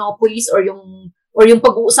yung monopolies or yung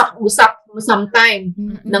pag-uusap-usap sometime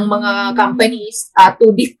ng mga companies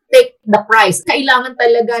to dictate the price. Kailangan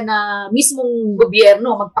talaga na mismong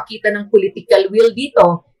gobyerno magpakita ng political will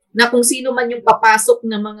dito na kung sino man yung papasok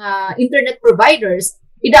ng mga internet providers,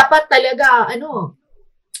 dapat talaga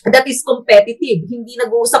that is competitive. Hindi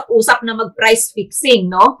nag-uusap-usap na mag-price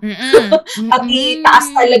fixing, no? At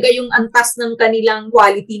itaas talaga yung antas ng kanilang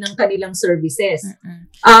quality ng kanilang services.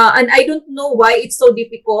 And I don't know why it's so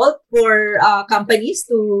difficult for companies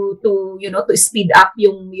to speed up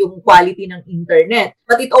yung quality ng internet.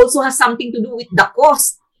 But it also has something to do with the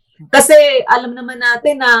cost. Kasi alam naman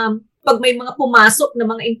natin na pag may mga pumasok na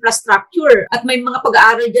mga infrastructure at may mga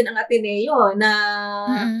pag-aaral dyan ang Ateneo na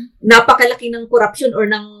napakalaki ng corruption or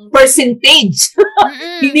ng percentage.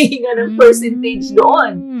 Hinihinga ng percentage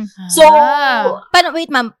doon. So, wait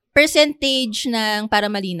ma'am, percentage ng para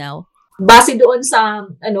malinaw? Base doon sa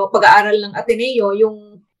pag-aaral ng Ateneo,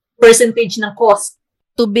 yung percentage ng cost.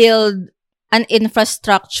 To build an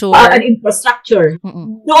infrastructure. An infrastructure.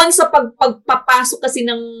 Mm-mm. Doon sa pagpapasok kasi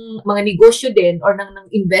ng mga negosyo din or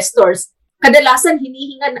ng investors, kadalasan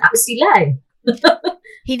hinihingan sila eh.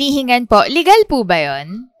 Hinihingan po. Legal po ba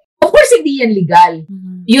yun? Of course, hindi yan legal.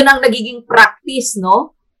 Yun ang nagiging practice,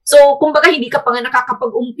 no? So, kumbaga, hindi ka pa nga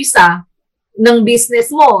nakakapag-umpisa ng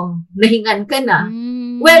business mo, nahingan ka na.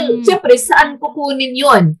 Well, siyempre, saan kukunin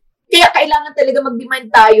yun? Kaya kailangan talaga mag-demand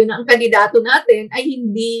tayo na ang kandidato natin ay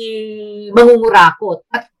hindi mangungurakot.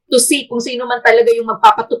 At to see kung sino man talaga yung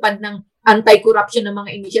magpapatupad ng anti-corruption ng mga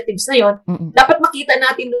initiatives na yon, dapat makita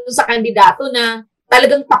natin doon sa kandidato na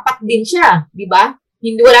talagang tapat din siya, di ba?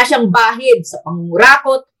 Hindi, wala siyang bahid sa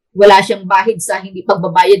pangungurakot, wala siyang bahid sa hindi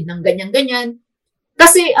pagbabayad ng ganyan-ganyan.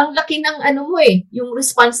 Kasi ang laki ng yung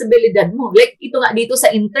responsibilidad mo. Like ito nga dito sa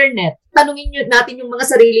internet, tanungin natin yung mga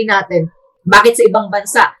sarili natin. Bakit sa ibang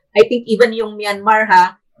bansa? I think even yung Myanmar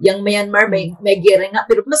yung Myanmar may gera nga,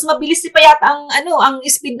 pero mas mabilis pa yata ang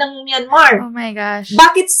speed ng Myanmar. Oh my gosh.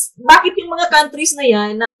 Bakit yung mga countries na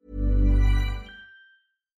yan?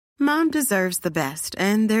 Mom deserves the best,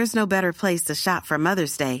 and there's no better place to shop for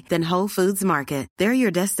Mother's Day than Whole Foods Market. They're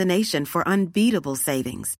your destination for unbeatable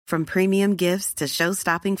savings, from premium gifts to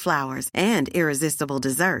show-stopping flowers and irresistible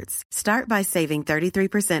desserts. Start by saving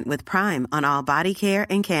 33% with Prime on all body care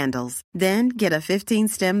and candles. Then get a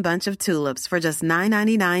 15-stem bunch of tulips for just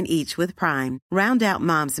 $9.99 each with Prime. Round out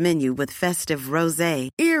Mom's menu with festive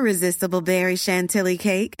rosé, irresistible berry chantilly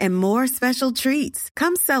cake, and more special treats.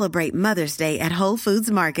 Come celebrate Mother's Day at Whole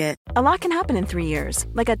Foods Market. A lot can happen in 3 years,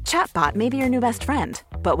 like a chatbot may be your new best friend.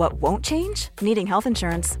 But what won't change? Needing health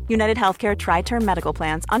insurance. United Healthcare Tri-Term Medical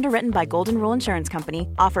Plans, underwritten by Golden Rule Insurance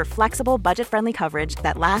Company, offer flexible, budget-friendly coverage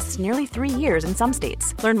that lasts nearly 3 years in some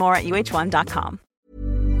states. Learn more at uh1.com.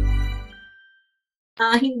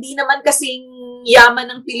 Hindi naman kasing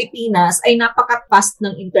yaman ng Pilipinas ay napaka-fast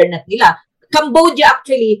ng internet nila. Cambodia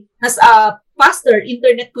actually has a faster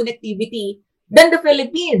internet connectivity than the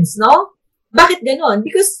Philippines, no? Bakit ganon?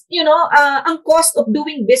 Because, ang cost of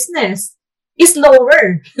doing business is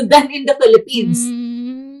lower than in the Philippines.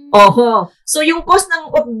 So, yung cost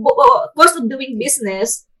of doing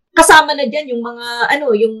business, kasama na dyan yung mga,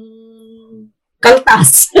 yung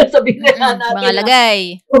kaltas. Sabihin na natin. Mga lagay.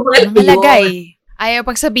 Mga lagay. Ayaw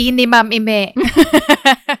pagsabihin ni Ma'am Ime.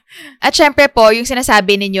 At syempre po, yung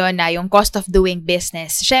sinasabi ninyo na yung cost of doing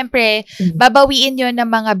business, syempre, babawiin yun ng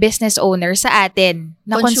mga business owners sa atin,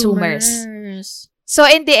 na consumers. So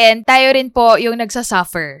in the end, tayo rin po yung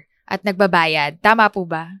nagsasuffer at nagbabayad. Tama po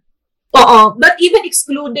ba? Oo, but even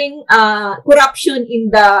excluding corruption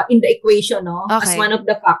in the equation, no, as one of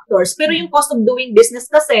the factors. Pero yung cost of doing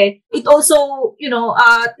business kasi, it also,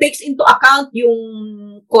 takes into account yung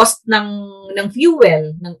cost ng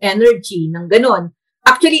fuel, ng energy, ng ganon.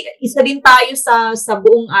 Actually, isa din tayo sa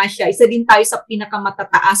buong Asia, isa din tayo sa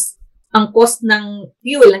pinakamatataas ang cost ng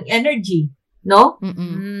fuel, ng energy, no?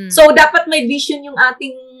 So dapat may vision yung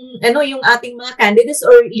ating mga candidates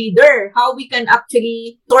or leader, how we can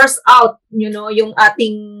actually source out, yung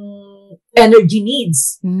ating energy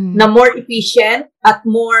needs na more efficient at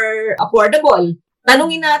more affordable.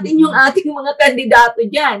 Tanungin natin yung ating mga kandidato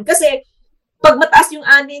diyan kasi pag mataas yung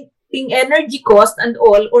ating energy cost and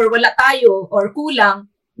all, or wala tayo or kulang,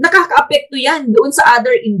 nakaka-apekto yan doon sa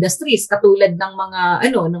other industries katulad ng mga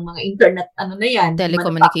ng mga internet na yan,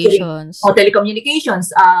 telecommunications,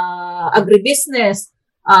 agribusiness,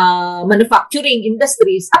 manufacturing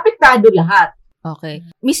industries, apektado lahat. Okay.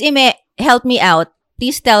 Miss Ime, help me out.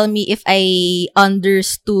 Please tell me if I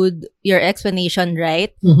understood your explanation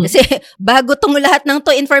right. Kasi bago tong lahat ng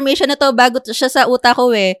information na to, bago siya sa utak ko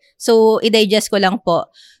So, i-digest ko lang po.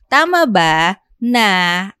 Tama ba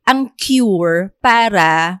na ang cure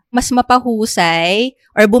para mas mapahusay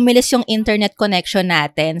or bumilis yung internet connection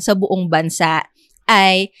natin sa buong bansa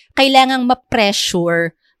ay kailangang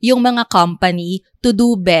ma-pressure yung mga company to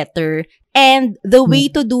do better? And the way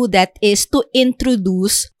to do that is to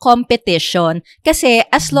introduce competition. Kasi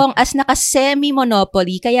as long as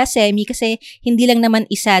naka-semi-monopoly, kaya semi kasi hindi lang naman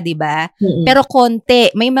isa, di ba? Pero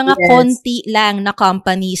konti. May mga konti lang na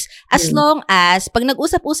companies. As long as, pag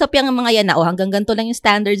nag-usap-usap yung mga yan na, hanggang ganito lang yung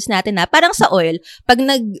standards natin na, parang sa oil, pag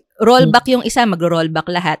nag-rollback yung isa, mag-rollback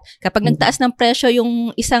lahat. Kapag nagtaas ng presyo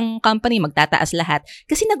yung isang company, magtataas lahat.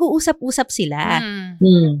 Kasi nag-uusap-usap sila.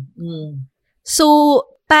 So,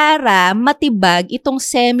 para matibag itong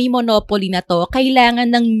semi-monopoly na to, kailangan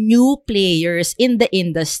ng new players in the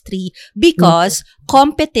industry because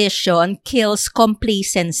competition kills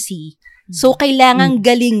complacency. So, kailangan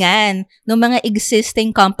galingan ng mga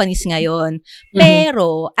existing companies ngayon.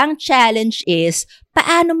 Pero, ang challenge is,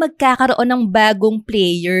 paano magkakaroon ng bagong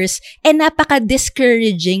players?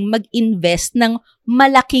 Napaka-discouraging mag-invest ng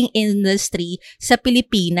malaking industry sa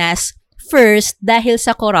Pilipinas. First, dahil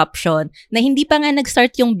sa corruption, na hindi pa nga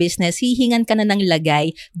nag-start yung business, hihingan ka na ng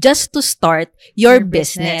lagay just to start your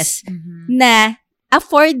business. Na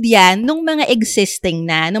afford yan nung mga existing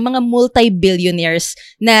na, nung mga multi-billionaires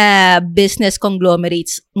na business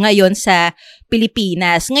conglomerates ngayon sa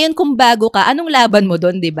Pilipinas. Ngayon, kung bago ka, anong laban mo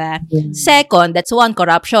doon, di ba? Second, that's one,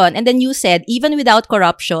 corruption. And then you said, even without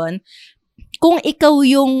corruption, kung ikaw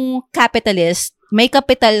yung capitalist, may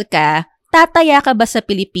capital ka, tataya ka ba sa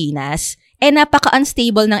Pilipinas?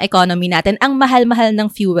 Napaka-unstable ng economy natin. Ang mahal-mahal ng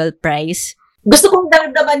fuel price. Gusto kong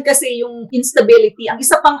dagdagan kasi yung instability. Ang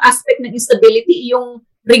isa pang aspect ng instability, yung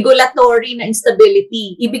regulatory na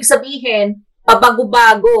instability. Ibig sabihin,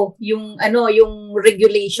 pabago-bago yung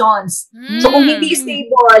regulations. So kung hindi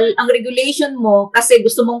stable ang regulation mo kasi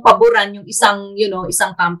gusto mong paboran yung isang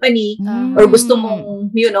company or gusto mong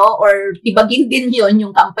or tibagin din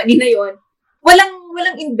yung company na yon,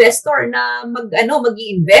 walang investor na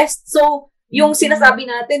mag-i-invest. So yung sinasabi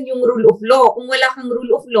natin, yung rule of law. Kung wala kang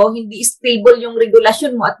rule of law, hindi stable yung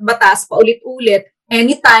regulasyon mo at batas paulit-ulit,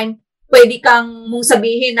 anytime, pwede kang mong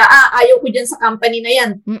sabihin na, ayaw ko dyan sa company na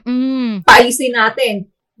yan. Paalisin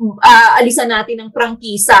natin. Alisan natin ang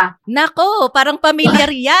prangkisa. Nako, parang familiar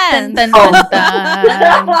yan.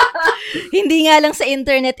 Hindi nga lang sa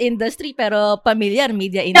internet industry, pero familiar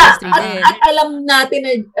media industry din. At alam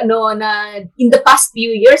natin na in the past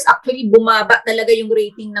few years, actually bumaba talaga yung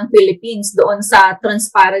rating ng Philippines doon sa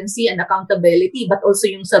transparency and accountability, but also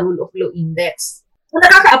yung sa rule of law index. So,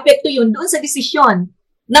 nakaka-apekto yun doon sa desisyon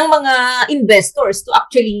ng mga investors to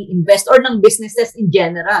actually invest or ng businesses in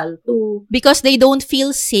general to because they don't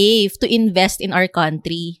feel safe to invest in our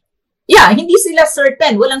country. Yeah, hindi sila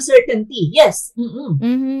certain, walang certainty. Yes.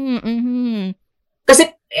 Kasi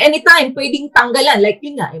anytime pwedeng tanggalan, like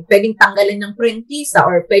yun nga, pwedeng tanggalan ng prangkisa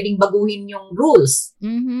or pwedeng baguhin yung rules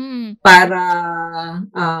para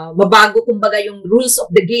mabago kumbaga yung rules of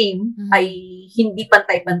the game ay hindi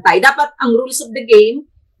pantay-pantay. Dapat ang rules of the game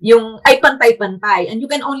ay pantay-pantay. And you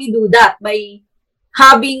can only do that by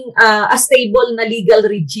having a stable na legal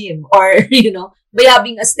regime or, by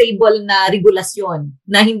having a stable na regulasyon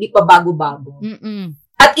na hindi pa bago-bago.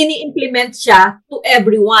 At ini-implement siya to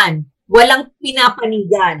everyone. Walang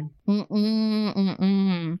pinapanigan.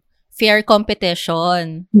 Fair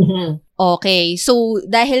competition. Okay. So,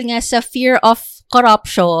 dahil nga sa fear of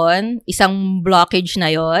corruption, isang blockage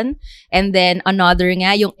na yon. And then, another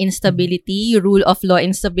nga, yung instability, rule of law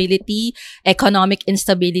instability, economic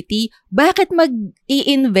instability. Bakit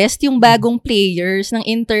mag-i-invest yung bagong players ng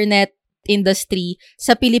internet industry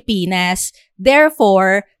sa Pilipinas?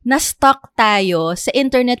 Therefore, na-stuck tayo sa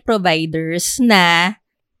internet providers na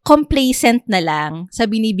complacent na lang sa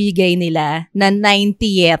binibigay nila na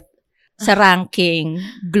 90th sa ranking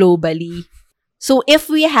globally. So, if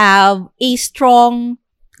we have a strong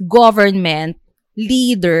government,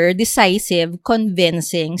 leader, decisive,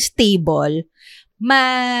 convincing, stable,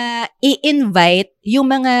 ma-i-invite yung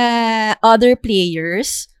mga other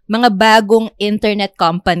players, mga bagong internet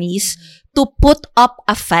companies to put up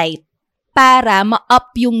a fight para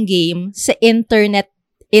ma-up yung game sa internet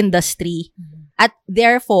industry. At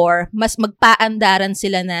therefore, mas magpaandaran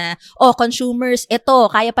sila na, consumers,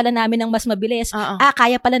 kaya pala namin ng mas mabilis.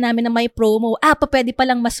 Kaya pala namin ng may promo. Pwede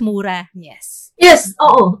palang mas mura. Yes. Yes,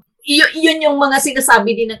 oo. Yun yung mga sinasabi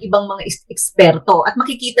din ng ibang mga eksperto. At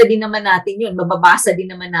makikita din naman natin yun, mababasa din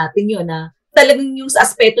naman natin yun na talagang yung sa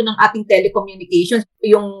aspeto ng ating telecommunications,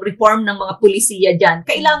 yung reform ng mga pulisiya dyan,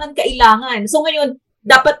 kailangan. So ngayon,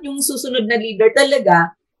 dapat yung susunod na leader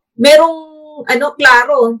talaga, merong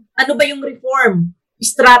klaro, ano ba yung reform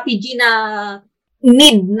strategy na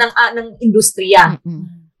need ng industriya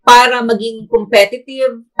para maging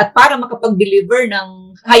competitive at para makapag-deliver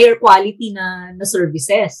ng higher quality na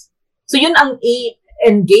services. So yun ang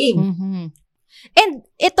end game. And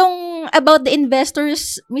itong about the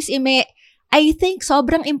investors, Miss Ime, I think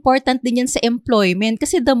sobrang important din yan sa employment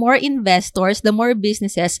kasi the more investors, the more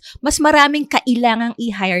businesses, mas maraming kailangang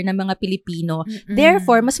i-hire ng mga Pilipino.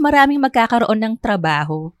 Therefore, mas maraming magkakaroon ng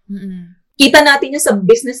trabaho. Kita natin yun sa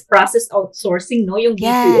business process outsourcing, no? Yung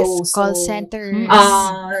BPO. Yes, call centers.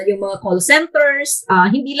 Yung mga call centers,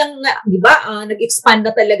 hindi lang, di ba, nag-expand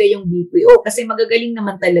na talaga yung BPO kasi magagaling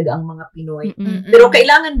naman talaga ang mga Pinoy. Pero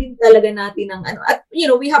kailangan din talaga natin ng, at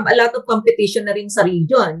we have a lot of competition na rin sa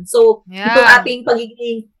region. So, itong ating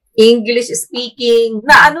pagiging English speaking,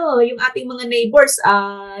 na yung ating mga neighbors,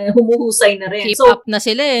 humuhusay na rin. Keep up na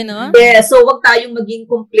sila no? Yeah, so wag tayong maging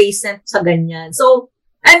complacent sa ganyan. So,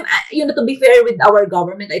 and to be fair with our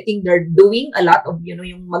government, I think they're doing a lot of,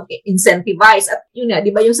 yung mag-incentivize. At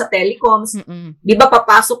di ba yung sa telecoms, di ba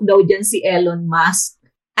papasok daw dyan si Elon Musk?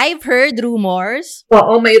 I've heard rumors.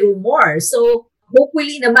 Oo, may rumors. So,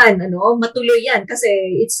 hopefully naman, matuloy yan kasi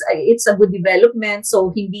it's a good development.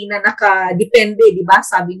 So, hindi na nakadepende, di ba?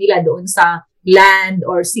 Sabi nila doon sa land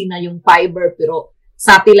or sina yung fiber, pero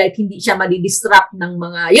satellite, hindi siya madi-disrupt ng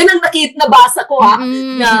mga, yun ang nabasa ko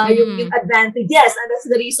na yung advantages. And that's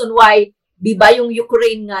the reason why, di ba, yung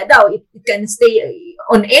Ukraine nga daw, it can stay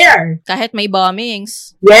on air. Kahit may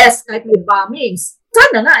bombings. Yes, kahit may bombings.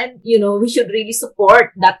 Sana nga, and we should really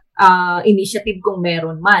support that initiative kung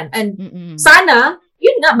meron man. And sana,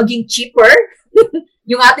 yun nga, maging cheaper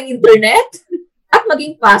yung ating internet at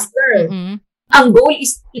maging faster. Ang goal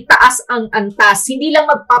is itaas ang antas. Hindi lang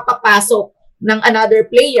magpapapasok ng another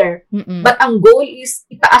player, but ang goal is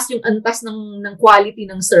itaas yung antas ng quality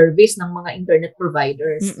ng service ng mga internet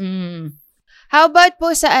providers. How about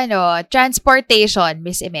po sa transportation,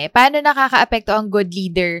 Miss Ime? Paano nakakaapekto ang good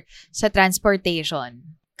leader sa transportation?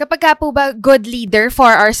 Kapag ka po ba good leader,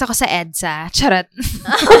 4 hours ako sa EDSA. Charot.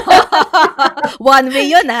 One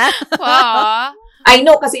way yun, ha? I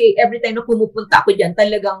know kasi every time na pumupunta ako dyan,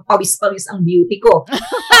 talagang pawis-pawis ang beauty ko.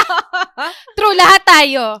 True, lahat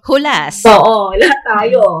tayo. Hulas. Oo, lahat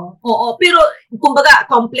tayo. Oo, pero kumbaga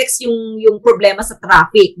complex yung problema sa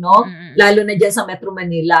traffic, no? Lalo na dyan sa Metro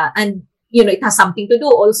Manila. And it has something to do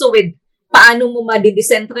also with paano mo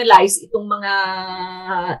ma-decentralize itong mga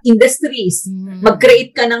industries.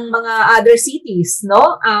 Mag-create ka ng mga other cities,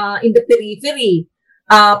 no? In the periphery.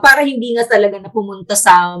 Para hindi nga talaga na pumunta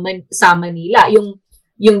sa Manila. Yung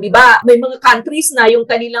 'di ba, may mga countries na yung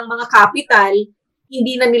kanilang mga capital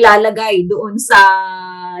hindi na nilalagay doon sa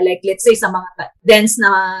like let's say sa mga dense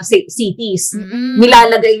na cities.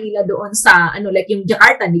 Nilalagay nila doon sa like yung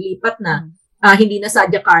Jakarta nilipat na. Hindi na sa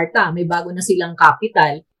Jakarta, may bago na silang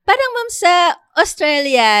capital. Parang ma'am sa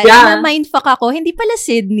Australia, na-mindfuck ako, hindi pala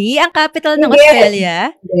Sydney ang capital ng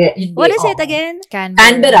Australia. Hindi. What is it again?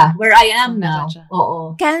 Canberra, where I am now.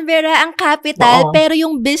 Oo. Canberra ang capital, pero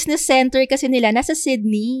yung business center kasi nila nasa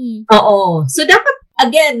Sydney. Oo. So dapat,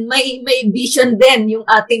 again, may vision din yung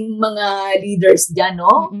ating mga leaders dyan,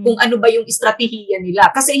 no? Kung ano ba yung estratehiya nila.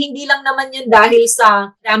 Kasi hindi lang naman yan dahil sa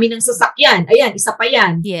dami ng sasakyan. Ayan, isa pa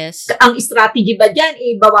yan. Yes. Ang strategy ba dyan,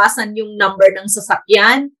 bawasan yung number ng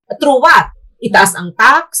sasakyan? Through what? Itaas ang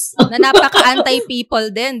tax? Na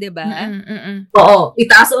napaka-anti-people din, di ba? Oo.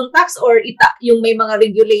 Itaas ang tax or yung may mga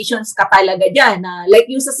regulations ka talaga dyan. Like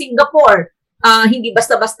yung sa Singapore, hindi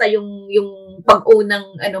basta-basta yung pag-own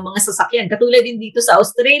ng mga sasakyan. Katulad din dito sa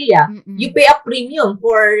Australia, you pay a premium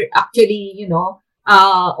for actually,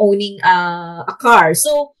 owning a car.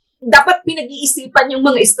 So, dapat pinag-iisipan yung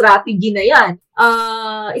mga strategy na yan.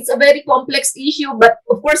 It's a very complex issue, but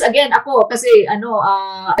of course, again, ako, kasi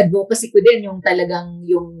advocacy ko din yung talagang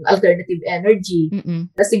yung alternative energy.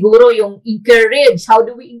 Na siguro yung encourage, how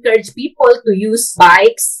do we encourage people to use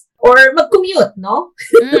bikes or mag-commute, no?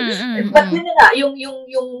 But yun nga,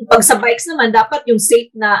 yung pag sa bikes naman, dapat yung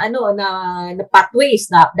safe na na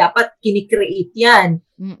pathways na dapat kinikreate yan.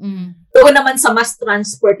 So naman sa mass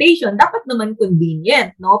transportation, dapat naman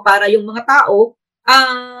convenient, no? Para yung mga tao,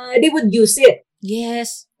 they would use it.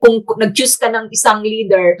 Yes. Kung nag-choose ka ng isang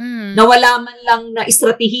leader na wala man lang na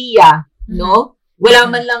estratehiya, no? Wala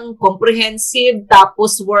man lang comprehensive,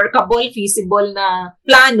 tapos workable, feasible na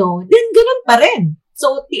plano, then ganun pa rin.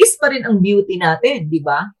 So, tiis pa rin ang beauty natin, di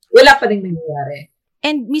ba? Wala pa rin nangyayari.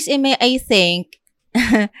 And Miss Eme, I think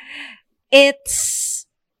it's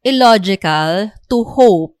illogical to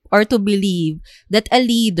hope or to believe that a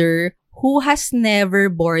leader who has never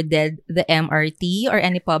boarded the MRT or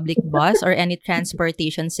any public bus or any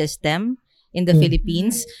transportation system in the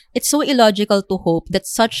Philippines, it's so illogical to hope that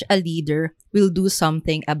such a leader will do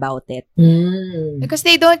something about it. Because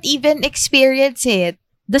they don't even experience it.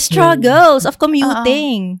 The struggles of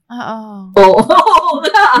commuting. Oo.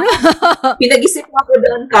 Pinag-isip ako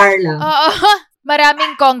doon, Carla.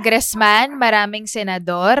 Maraming congressman, maraming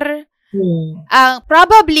senador.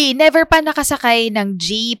 Probably never pa nakasakay ng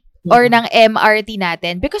jeep or ng MRT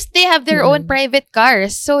natin because they have their own private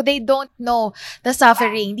cars. So, they don't know the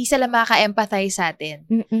suffering. Hindi sila maka-empathize sa atin.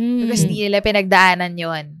 Because hindi nila pinagdaanan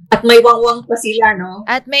yon. At may wangwang pa sila, no?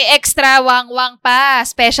 At may extra wangwang pa.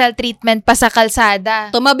 Special treatment pa sa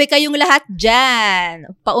kalsada. Tumabi kayong lahat dyan.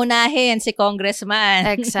 Paunahin si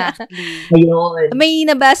congressman. Exactly. Ayun. May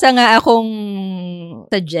nabasa nga akong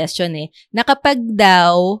suggestion na kapag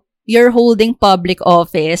daw you're holding public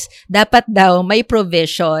office, dapat daw may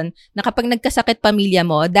provision na kapag nagkasakit pamilya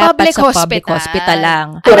mo, dapat public hospital lang.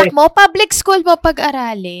 Anak mo, public school mo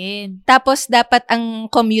pag-aralin. Tapos dapat ang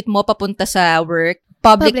commute mo papunta sa work,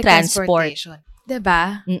 public transport.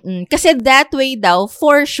 Diba? Kasi that way daw,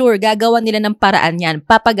 for sure, gagawa nila ng paraan yan.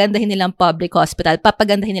 Papagandahin nilang public hospital,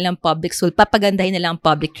 papagandahin nilang public school, papagandahin nilang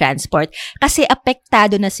public transport. Kasi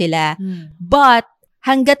apektado na sila. But,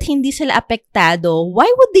 hanggat hindi sila apektado, why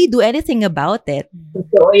would they do anything about it?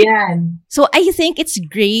 Totoo yan. So, I think it's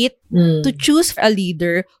great to choose a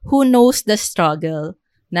leader who knows the struggle,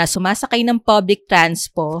 na sumasakay ng public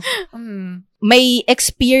transpo, may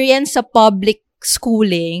experience sa public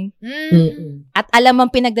schooling, at alam ang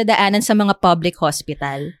pinagdadaanan sa mga public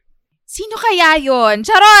hospital. Sino kaya yun?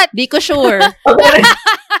 Charot! Di ko sure.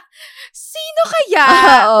 Sino kaya?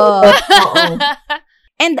 Oo.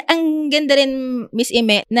 And ang ganda rin, Miss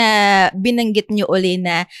Ime, na binanggit nyo uli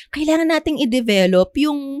na kailangan nating i-develop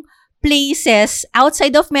yung places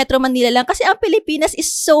outside of Metro Manila lang. Kasi ang Pilipinas is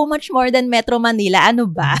so much more than Metro Manila. Ano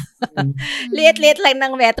ba? Liit-liit lang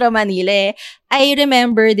ng Metro Manila eh. I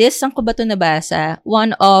remember this. Saan ko ba ito nabasa?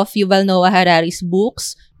 One of Yuval Noah Harari's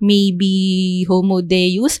books, maybe Homo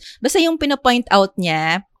Deus. Basta yung pinapoint out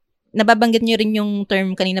niya, nababanggit niyo rin yung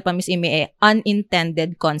term kanina pa, Miss Ime,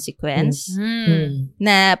 unintended consequence.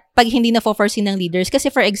 Na pag hindi na-foresee ng leaders. Kasi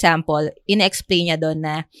for example, ina-explain niya doon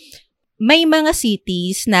na may mga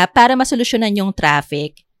cities na para masolusyonan yung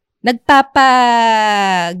traffic, nagpapagawa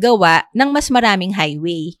ng mas maraming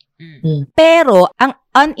highway. Pero, ang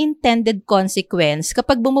unintended consequence,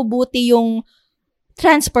 kapag bumubuti yung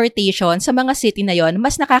transportation sa mga city na yon,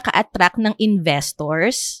 mas nakaka-attract ng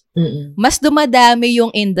investors, mas dumadami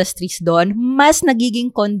yung industries doon, mas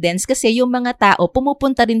nagiging condensed kasi yung mga tao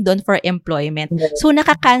pumupunta rin doon for employment. So,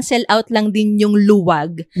 nakaka-cancel out lang din yung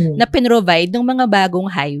luwag na pinrovide ng mga bagong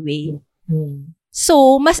highway.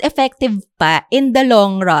 So, mas effective pa in the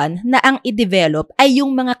long run na ang i-develop ay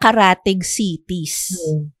yung mga karatig cities.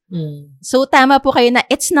 So, tama po kayo na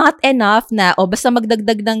it's not enough na, basta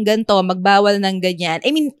magdagdag ng ganito, magbawal ng ganyan.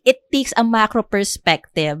 I mean, it takes a macro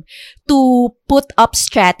perspective to put up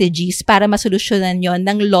strategies para masolusyonan yon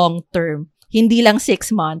ng long term. Hindi lang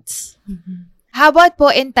 6 months. How about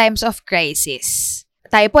po in times of crisis?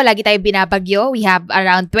 Tayo po, lagi tayo binabagyo. We have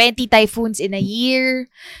around 20 typhoons in a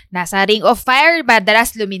year. Nasa ring of fire,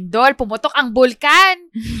 madalas lumindol, pumutok ang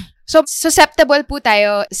bulkan. So, susceptible po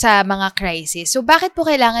tayo sa mga crisis. So, bakit po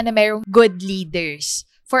kailangan na mayroong good leaders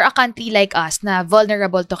for a country like us na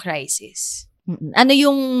vulnerable to crisis? Ano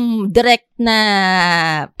yung direct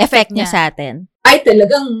na effect niya sa atin? Ay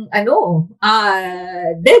talagang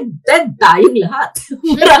dead tayong lahat.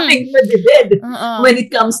 Maraming madeded when it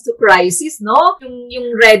comes to crisis, no? Yung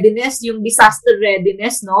readiness, yung disaster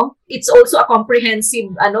readiness, no? It's also a comprehensive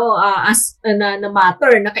na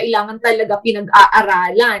matter na kailangan talaga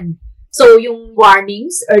pinag-aaralan. So yung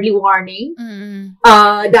early warning,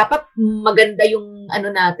 dapat maganda yung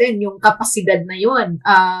natin, yung kapasidad na yun.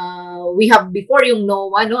 We have before yung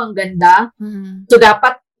NOAA, no, ang ganda. So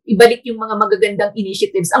dapat ibalik yung mga magagandang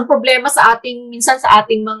initiatives. Ang problema minsan sa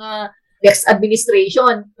ating mga next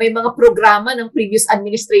administration, may mga programa ng previous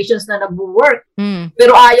administrations na nag-work.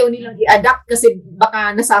 Pero ayaw nilang i-adapt kasi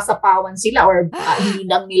baka nasasapawan sila or hindi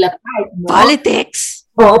lang nila type. No?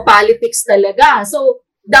 Politics! Oo, politics talaga. So,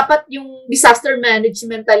 dapat yung disaster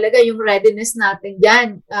management talaga, yung readiness natin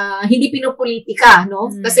dyan, hindi pinopolitika, no?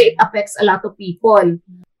 Kasi it affects a lot of people.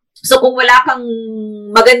 So, kung wala kang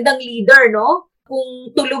magandang leader, no?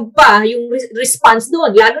 Kung tulog pa yung response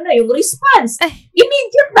doon, lalo na yung response,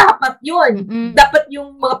 immediate dapat yun. Dapat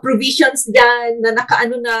yung mga provisions dyan na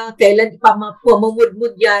kailan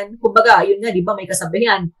ipamumudmud yan. Kumbaga, yun nga, di ba, may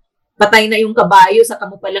kasabihan, patay na yung kabayo,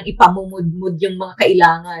 saka mo palang ipamumudmud yung mga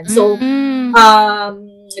kailangan. So,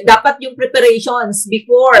 dapat yung preparations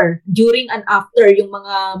before, during, and after yung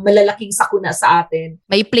mga malalaking sakuna sa atin.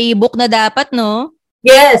 May playbook na dapat, no?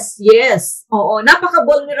 Yes. Oo,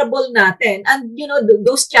 napaka-vulnerable natin. And,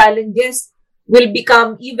 those challenges will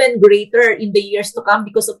become even greater in the years to come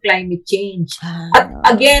because of climate change. At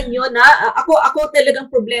again, ako talagang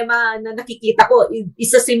problema na nakikita ko is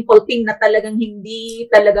a simple thing na talagang hindi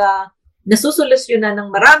talaga nasusolusyonan ng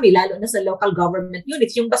marami, lalo na sa local government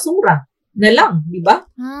units, yung basura na lang, di ba?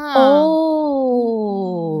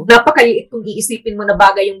 Napakaliit kung iisipin mo na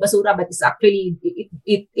bagay yung basura, but it's actually,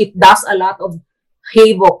 it does a lot of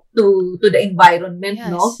havoc to the environment,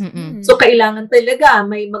 yes. No? So, kailangan talaga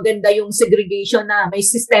may maganda yung segregation may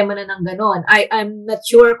sistema na ng ganon. I'm not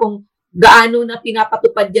sure kung gaano na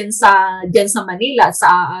pinapatupad dyan sa Manila,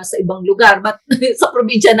 sa ibang lugar, but sa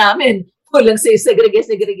probinsya namin, walang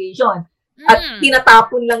segregation. at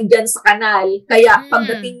tinatapon lang dyan sa kanal. Kaya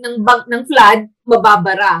pagdating ng bank ng flood,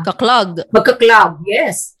 mababara. Kaklog. Magka-clog,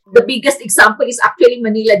 yes. The biggest example is actually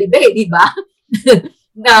Manila de Bay, di ba?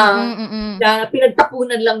 na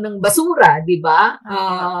pinagtapunan lang ng basura, di ba?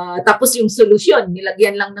 Tapos yung solusyon,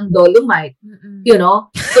 nilagyan lang ng dolomite. You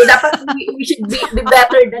know? So dapat we should be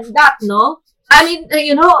better than that, no? I mean,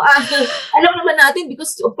 alam naman natin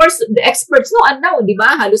because of course the experts know and now, di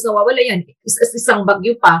ba? Halos nawawala yan. Isang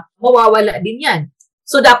bagyo pa, mawawala din yan.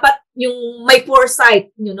 So dapat yung may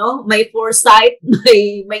foresight, may foresight,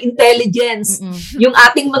 may intelligence, yung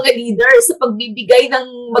ating mga leaders sa pagbibigay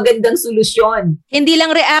ng magandang solusyon. Hindi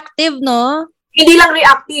lang reactive, no? Hindi lang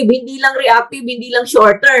reactive, hindi lang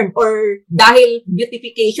short term or dahil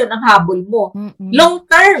beautification ang habol mo. Long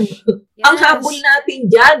term, ang habol natin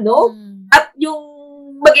dyan, no? At yung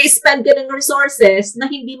mag-expend ka ng resources na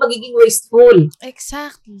hindi magiging wasteful.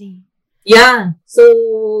 Exactly. Yeah. So,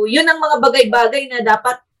 yun ang mga bagay-bagay na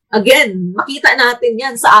dapat, again, makita natin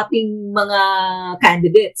yan sa ating mga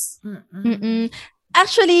candidates.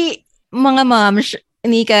 Actually, mga moms,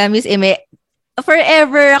 Nika, Miss Eme,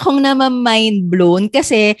 forever akong mind blown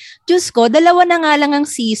kasi, Diyos ko, 2 na nga lang ang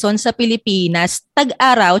season sa Pilipinas,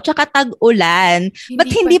 tag-araw, tsaka tag-ulan. Ba't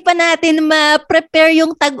hindi pa natin ma-prepare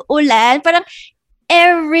yung tag-ulan? Parang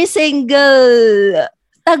every single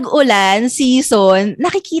tag-ulan season,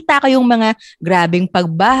 nakikita ko yung mga grabing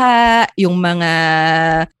pagbaha, yung mga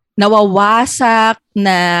nawawasak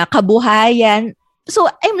na kabuhayan. So,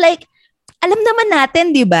 I'm like, alam naman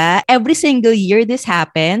natin, di ba? Every single year this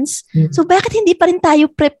happens. So, bakit hindi pa rin tayo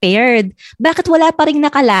prepared? Bakit wala pa rin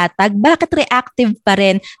nakalatag? Bakit reactive pa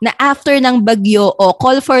rin na after ng bagyo o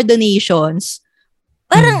call for donations?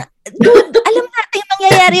 Parang, dude, alam natin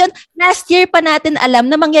mangyayari yun. Last year pa natin alam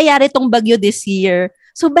na mangyayari tong bagyo this year.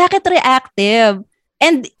 So, bakit reactive?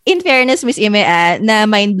 And in fairness, Miss Ime, na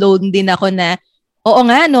mind-blown din ako na, oo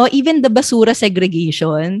nga, no, even the basura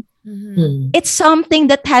segregation, it's something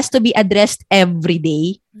that has to be addressed every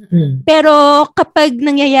day. Pero kapag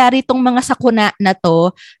nangyayari tong mga sakuna na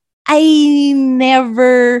to, I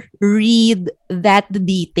never read that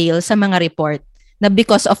detail sa mga report na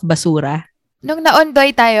because of basura. Nung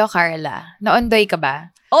naondoy tayo, Carla, naondoy ka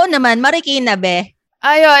ba? Oo naman, Marikina, be.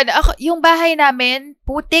 Ayun, yung bahay namin,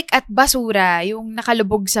 putik at basura yung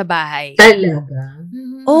nakalubog sa bahay. Talaga?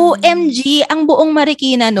 OMG, ang buong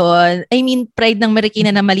Marikina noon, I mean, pride ng Marikina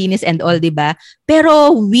na malinis and all, diba?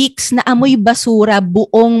 Pero weeks na amoy basura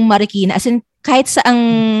buong Marikina. As in, kahit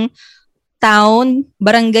saang town,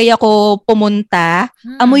 barangay ako pumunta,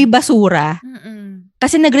 amoy basura.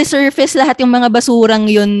 Kasi nag-resurface lahat yung mga basurang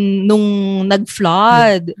yun nung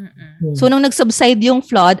nag-flood. So, nung nag-subside yung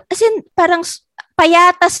flood, as in, parang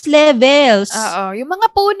payatas levels. Oo. Yung mga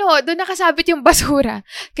puno, doon nakasabit yung basura.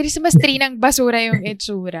 Christmas tree ng basura yung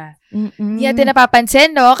itsura. Hindi natin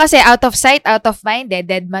napapansin, no? Kasi out of sight, out of mind,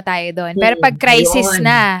 dead ma tayo doon. Pero pag crisis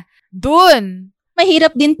na, doon.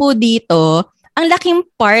 Mahirap din po dito, ang laking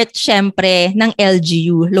part, syempre, ng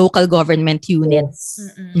LGU, Local Government Units.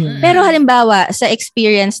 Pero halimbawa, sa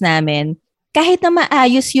experience namin, kahit na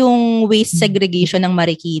maayos yung waste segregation ng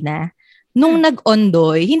Marikina, nung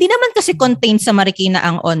nag-ondoy, hindi naman kasi contained sa Marikina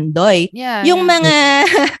ang ondoy. Yung mga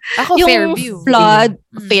Ako, yung Fairview. Flood,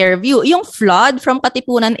 Fairview. Yung flood from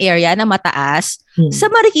Katipunan area na mataas, sa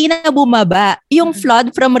Marikina bumaba. Yung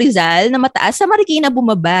flood from Rizal na mataas, sa Marikina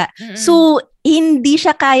bumaba. So, hindi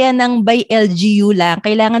siya kaya ng by LGU lang.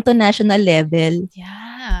 Kailangan to national level.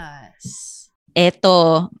 Yes.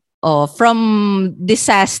 Eto, from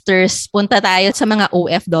disasters, punta tayo sa mga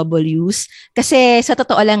OFWs. Kasi sa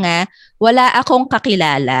totoo lang wala akong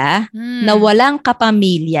kakilala na walang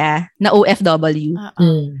kapamilya na OFW.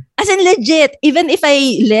 As in legit, even if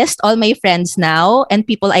I list all my friends now and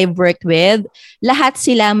people I've worked with, lahat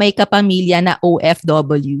sila may kapamilya na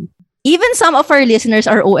OFW. Even some of our listeners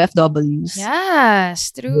are OFWs.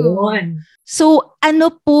 Yes, true. So, ano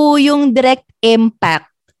po yung direct impact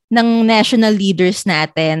ng national leaders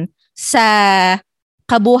natin sa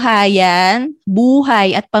kabuhayan,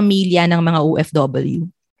 buhay at pamilya ng mga OFW?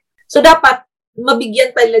 So, dapat mabigyan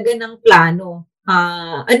talaga ng plano.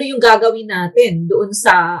 Ano yung gagawin natin doon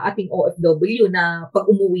sa ating OFW na pag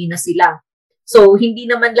umuwi na sila. So, hindi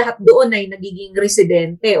naman lahat doon ay nagiging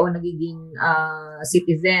residente o nagiging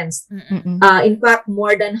citizens. In fact,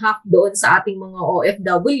 more than half doon sa ating mga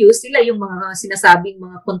OFW, sila yung mga sinasabing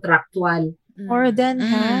mga contractual. More than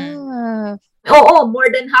half. Oo, more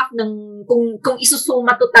than half ng kung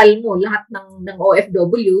isusuma total mo lahat ng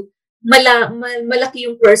OFW, malaki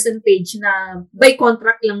yung percentage na by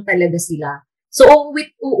contract lang talaga sila. So,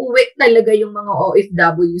 uuwi talaga yung mga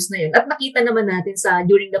OFWs na yun. At nakita naman natin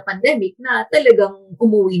during the pandemic na talagang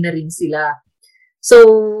umuwi na rin sila. So,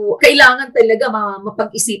 kailangan talaga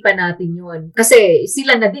mapag-isipan natin yun. Kasi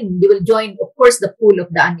sila na din, they will join, of course, the pool of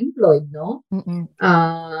the unemployed, no?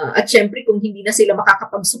 At syempre, kung hindi na sila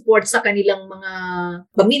makakapag-support sa kanilang mga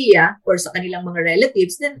pamilya or sa kanilang mga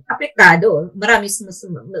relatives, then apektado. Mas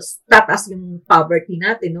tataas yung poverty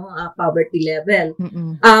natin, no? Poverty level.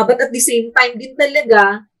 But at the same time din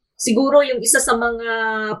talaga, siguro yung isa sa mga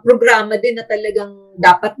programa din na talagang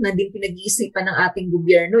dapat na din pinag-iisipan ng ating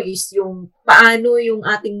gobyerno is yung paano yung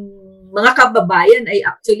ating mga kababayan ay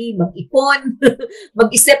actually mag-ipon,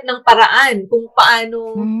 mag-isip ng paraan kung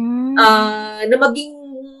paano na maging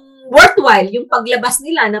worthwhile yung paglabas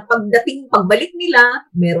nila, na pagbalik nila,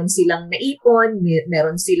 meron silang naipon,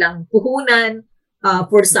 meron silang puhunan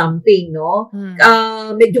for something, no?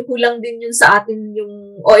 Medyo kulang din yun sa atin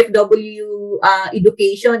yung OFW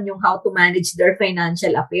education, yung how to manage their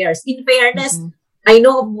financial affairs. In fairness, I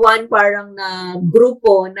know of one parang na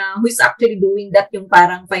grupo na who is actually doing that, yung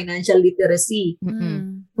parang financial literacy.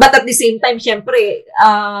 But at the same time, syempre,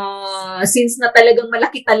 since na talagang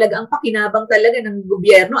malaki talaga ang pakinabang talaga ng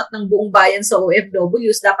gobyerno at ng buong bayan sa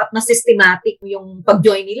OFWs, dapat na systematic yung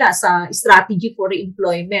pag-join nila sa strategy for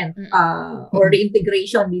reemployment or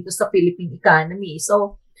reintegration dito sa Philippine economy.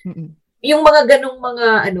 So, yung mga ganong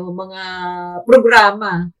mga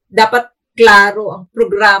programa, dapat klaro ang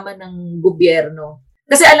programa ng gobyerno.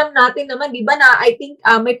 Kasi alam natin naman, di ba, na I think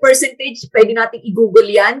may percentage, pwede natin i-google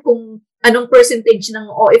yan kung anong percentage ng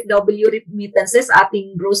OFW remittances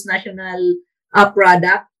ating gross national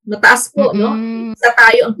product. Mataas po, no? Sa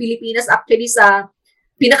tayo, ang Pilipinas actually sa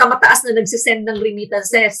pinakamataas na nagsisend ng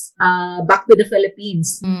remittances back to the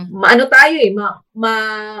Philippines. Ano tayo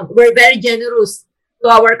we're very generous to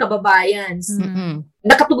our kababayans.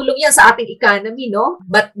 Nakatulong yan sa ating economy, no?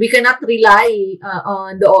 But we cannot rely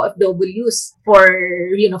on the OFWs for,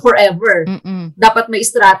 forever. Dapat may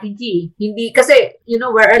strategy. Hindi, kasi,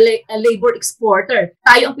 we're a labor exporter.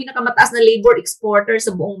 Tayo ang pinakamataas na labor exporter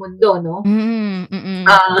sa buong mundo, no?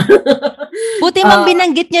 Buti mang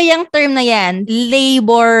binanggit niya yung term na yan,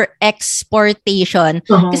 labor exportation.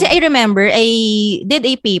 Kasi I remember, I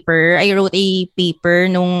wrote a paper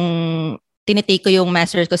nung tinitake ko yung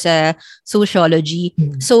master's ko sa sociology.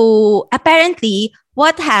 So, apparently,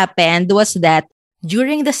 what happened was that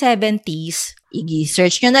during the 70s,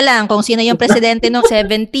 i-search nyo na lang kung sino yung presidente ng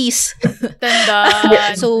 70s.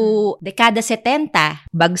 Tandaan. So, dekada 70,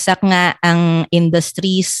 bagsak nga ang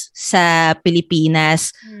industries sa Pilipinas.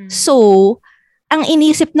 So, ang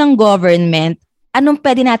inisip ng government, anong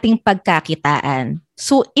pwede nating pagkakitaan?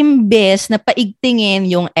 So, imbes na paigtingin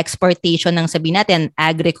yung exportation ng, sabihin natin,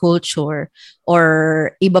 agriculture or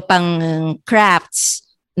iba pang crafts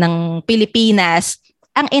ng Pilipinas,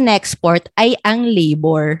 ang in-export ay ang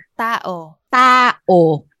labor. Tao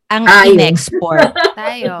Ang in-export.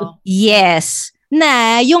 Tayo. Yes.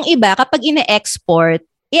 Na yung iba, kapag ine-export,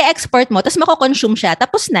 i-export mo, tapos mako-consume siya,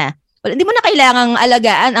 tapos na. Hindi mo na kailangang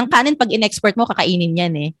alagaan. Ang kanin pag in-export mo, kakainin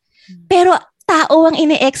yan eh. Pero tao ang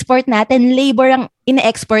ine-export natin, labor ang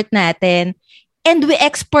ine-export natin, and we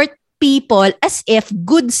export people as if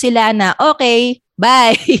good sila na, okay,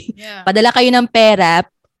 bye. Yeah. Padala kayo ng pera.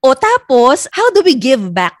 O tapos, how do we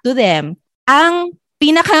give back to them? Ang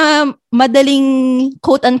pinakamadaling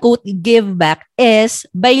quote-unquote give back is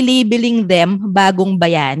by labeling them bagong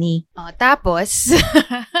bayani. Tapos?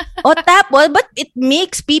 But it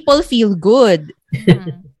makes people feel good.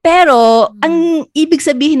 Pero, ang ibig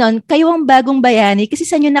sabihin nun, kayo ang bagong bayani kasi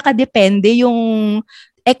sa inyo nakadepende yung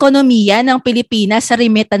ekonomiya ng Pilipinas sa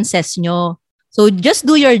remittances nyo. So, just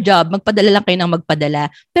do your job. Magpadala lang kayo ng magpadala.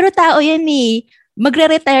 Pero tao yan eh.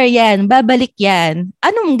 Magre-retire yan. Babalik yan.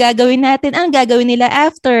 Anong gagawin natin? Anong gagawin nila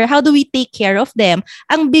after? How do we take care of them?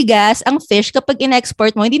 Ang bigas, ang fish, kapag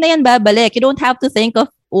in-export mo, hindi na yan babalik. You don't have to think of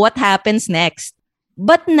what happens next.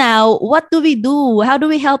 But now, what do we do? How do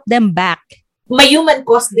we help them back? May human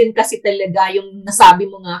cost din kasi talaga yung nasabi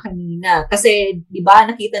mo nga kanina. Kasi, di ba,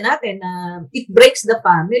 nakita natin na it breaks the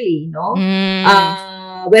family, no?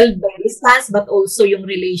 Well, by distance, but also yung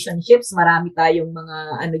relationships. Marami tayong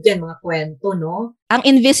mga, mga kwento, no? Ang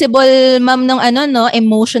invisible, ma'am, ng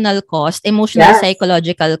emotional cost,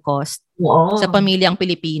 psychological cost sa pamilyang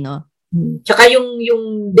Pilipino. Tsaka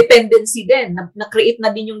yung dependency din, na-create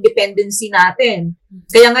na din yung dependency natin.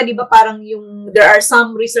 Kaya nga, di ba, parang there are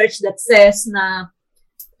some research that says na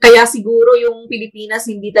Kaya siguro yung Pilipinas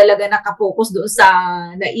hindi talaga nakapokus doon sa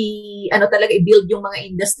i-build yung mga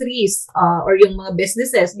industries or yung mga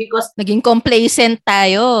businesses because Naging complacent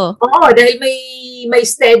tayo. dahil may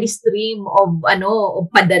steady stream of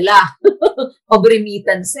padala of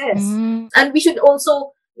remittances. And we should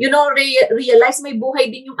also realize may buhay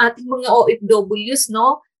din yung ating mga OFWs,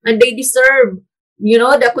 no? And they deserve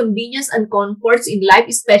the convenience and comforts in life,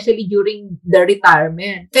 especially during the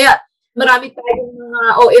retirement. Kaya marami tayong mga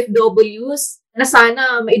OFWs na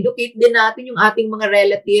sana ma-educate din natin yung ating mga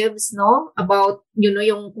relatives, no? About,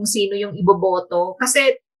 yung kung sino yung iboboto.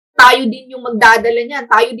 Kasi tayo din yung magdadala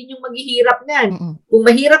niyan. Tayo din yung maghihirap niyan. Kung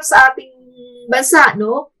mahirap sa ating bansa,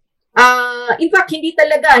 no? In fact, hindi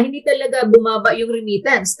talaga bumaba yung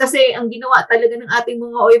remittance. Kasi ang ginawa talaga ng ating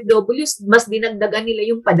mga OFWs, mas dinagdagan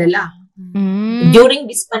nila yung padala. During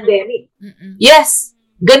this pandemic. Yes.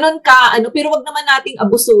 Ganun ka, pero wag naman nating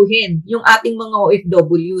abusuhin yung ating mga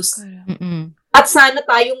OFWs. At sana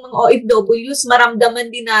tayong mga OFWs,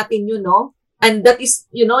 maramdaman din natin yun, no? And that is,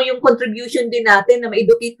 yung contribution din natin na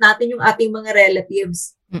ma-educate natin yung ating mga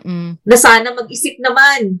relatives. Na sana mag-isip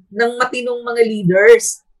naman ng matinong mga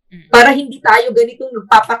leaders para hindi tayo ganitong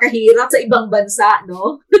nagpapakahirap sa ibang bansa,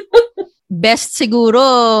 no? Best siguro,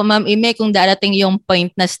 Ma'am Ime, kung darating yung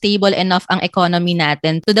point na stable enough ang economy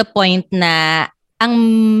natin to the point na ang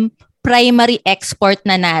primary export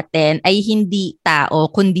na natin ay hindi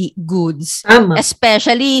tao, kundi goods. Tama.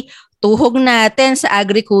 Especially, tuhog natin sa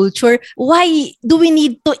agriculture. Why do we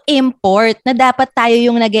need to import na dapat tayo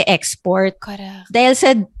yung nag-e-export? Correct. Dahil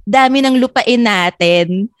sa dami ng lupain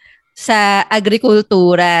natin sa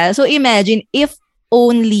agrikultura. So imagine if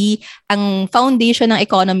only ang foundation ng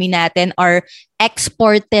economy natin are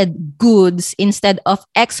exported goods instead of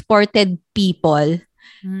exported people.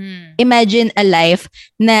 Imagine a life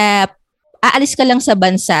na aalis ka lang sa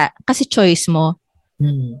bansa kasi choice mo.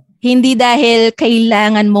 Hindi dahil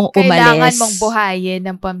kailangan mong umalis. Kailangan mong buhayin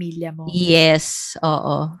ng pamilya mo. Yes,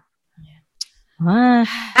 oo.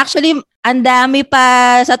 Actually, ang dami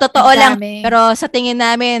pa sa totoo lang. Pero sa tingin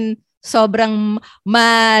namin, sobrang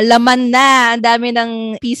malaman na. Ang dami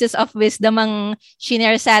ng pieces of wisdom ang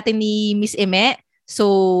shinare sa atin ni Miss Ime.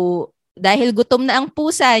 So, dahil gutom na ang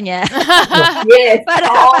pusa niya. Yes.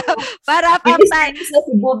 para pampay. Sa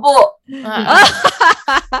si Bubo.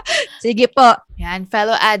 Sige po. Yan,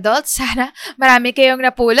 fellow adults, sana marami kayong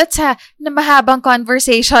napulot sa mahabang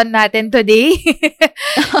conversation natin today.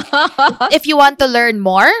 If you want to learn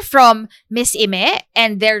more from Miss Ime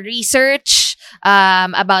and their research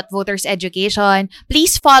about voters' education,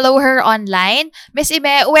 please follow her online. Miss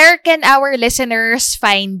Ime, where can our listeners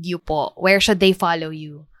find you po? Where should they follow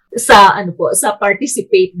you? Sa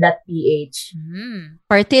participate.ph.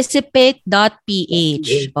 Participate.ph.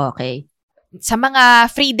 Okay. Sa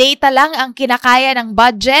mga free data lang ang kinakaya ng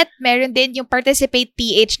budget, meron din yung Participate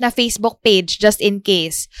PH na Facebook page just in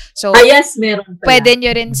case. So, yes, meron pala. Pwede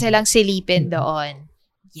nyo rin silang silipin doon.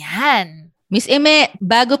 Yan. Miss Ime,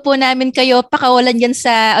 bago po namin kayo pakawalan dyan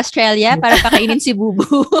sa Australia para pakainin si Bubu.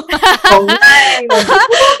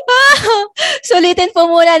 Sulitin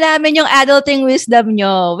po muna namin yung adulting wisdom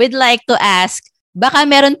nyo. We'd like to ask, baka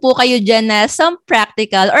meron po kayo dyan na some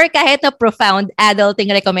practical or kahit na profound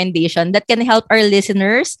adulting recommendation that can help our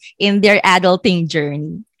listeners in their adulting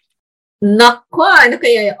journey. Nako, ano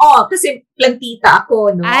kaya? Kasi plantita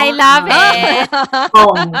ako, no? I love it!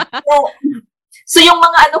 So yung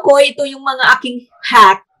mga ito yung mga aking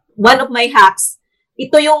hack, one of my hacks,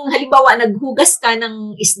 ito yung halimbawa naghugas ka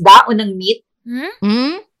ng isda o ng meat,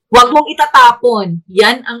 huwag mong itatapon.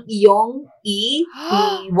 Yan ang iyong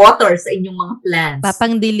i-water sa inyong mga plants.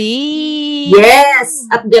 Papangdili. Yes!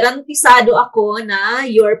 At garantisado ako na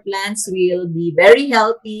your plants will be very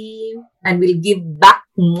healthy and will give back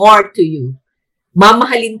more to you.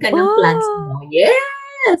 Mamahalin ka ng plants mo. Yes!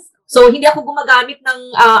 So, hindi ako gumagamit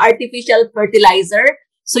ng artificial fertilizer.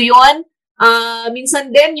 So, yun.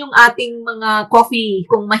 Minsan din yung ating mga coffee,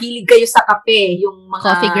 kung mahilig kayo sa kape, yung mga...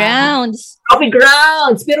 Coffee grounds. Coffee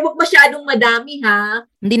grounds. Pero wag masyadong madami, ha?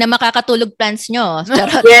 Hindi na makakatulog plants nyo.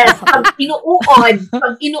 Yes. Pag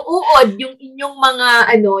inuuod yung inyong mga,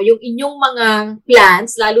 yung inyong mga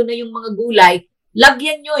plants, lalo na yung mga gulay,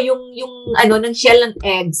 lagyan nyo yung ng shell and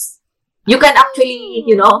eggs. You can actually,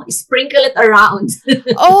 sprinkle it around.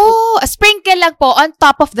 Sprinkle lang po on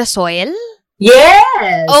top of the soil?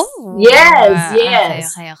 Yes!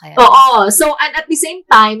 Yes. Okay. Oo. So, and at the same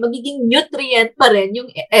time, magiging nutrient pa rin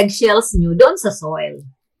yung eggshells nyo doon sa soil.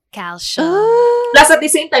 Calcium. Plus, at the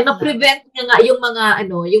same time, ma-prevent niya nga yung mga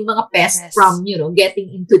pests from,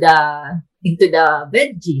 getting into the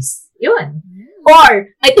veggies. Yun. Or,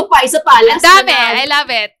 ito pa, isa pa. Ang dami. I love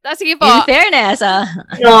it. Sige po. In fairness,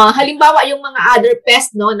 halimbawa, yung mga other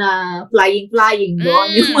pests, no, na flying, no,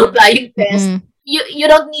 yung mga flying pests, you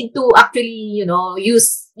don't need to actually,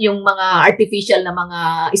 use yung mga artificial na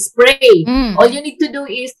mga spray. All you need to do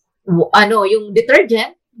is, yung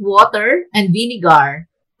detergent, water, and vinegar.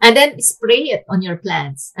 And then, spray it on your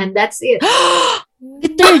plants. And that's it.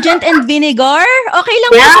 Detergent and vinegar? Okay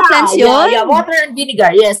lang ba sa plants yun? Yeah, water and vinegar.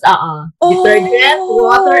 Yes, Detergent,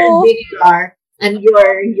 water, and vinegar. And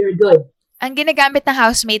you're good. Ang ginagamit ng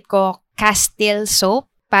housemate ko, Castile soap,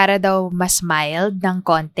 para daw mas mild ng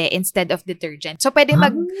konti instead of detergent. So, pwede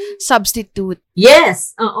mag-substitute.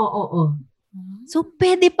 Yes. Oo. So,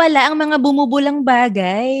 pwede pala ang mga bumubulang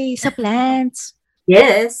bagay sa plants.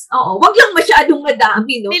 Yes. Oo. Wag lang masyadong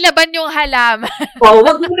madami, no? Nilaban yung halaman.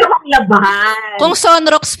 Wag mo namang laban. Kung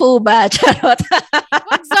Sunrocks po ba? Charot.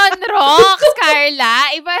 Wag Sunrocks,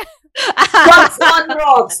 Carla. Iba. Wag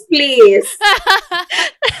Sunrocks, please.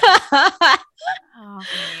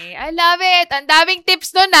 Okay. I love it. Ang daming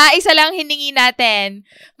tips nun, ha? Isa lang hiningi natin.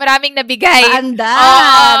 Maraming nabigay.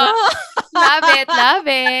 Paandar. Love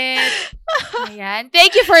it. Ayan.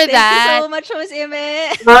 Thank you for that. Thank you so much, Miss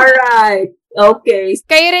Ime. Alright. Okay.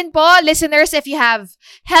 Kayo rin po, listeners, if you have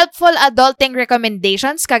helpful adulting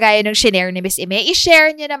recommendations, kagaya nung shinare ni Miss Ime,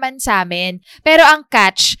 i-share nyo naman sa amin. Pero ang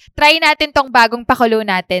catch, try natin tong bagong pakulo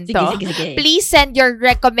natin to. Sige. Please send your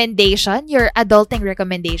recommendation, your adulting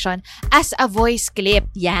recommendation, as a voice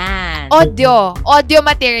clip. Yan. Audio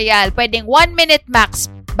material. Pwedeng 1 minute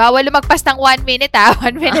max. Bawal lumagpas ng 1 minute,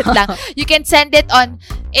 1 minute lang. You can send it on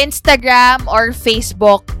Instagram or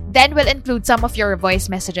Facebook. Then we'll include some of your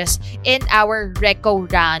voice messages in our Reco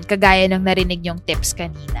round, kagaya ng narinig yung tips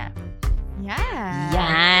kanina.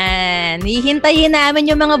 Yan. Hihintayin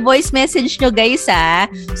namin yung mga voice message nyo, guys,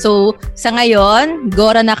 ha. So, sa ngayon,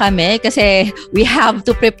 gora na kami kasi we have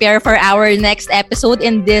to prepare for our next episode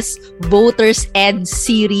in this Voters Ed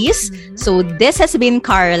series. So, this has been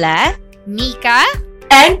Carla, Mika,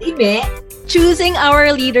 and Ime, choosing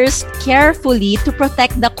our leaders carefully to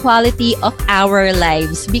protect the quality of our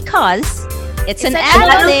lives because it's an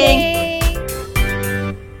adult thing.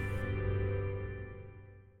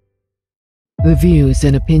 The views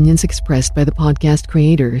and opinions expressed by the podcast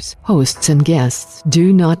creators, hosts, and guests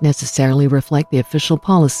do not necessarily reflect the official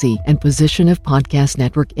policy and position of Podcast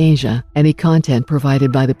Network Asia. Any content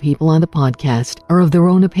provided by the people on the podcast are of their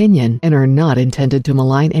own opinion and are not intended to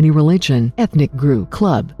malign any religion, ethnic group,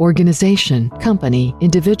 club, organization, company,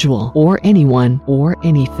 individual, or anyone or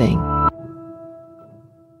anything.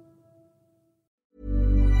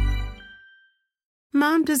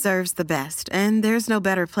 Mom deserves the best, and there's no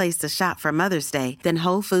better place to shop for Mother's Day than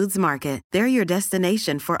Whole Foods Market. They're your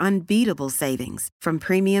destination for unbeatable savings, from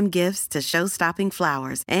premium gifts to show-stopping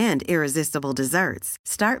flowers and irresistible desserts.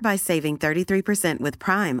 Start by saving 33% with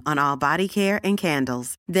Prime on all body care and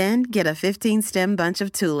candles. Then get a 15-stem bunch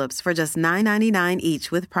of tulips for just $9.99 each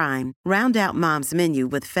with Prime. Round out Mom's menu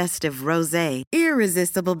with festive rosé,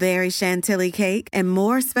 irresistible berry chantilly cake, and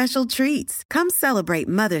more special treats. Come celebrate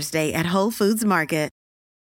Mother's Day at Whole Foods Market.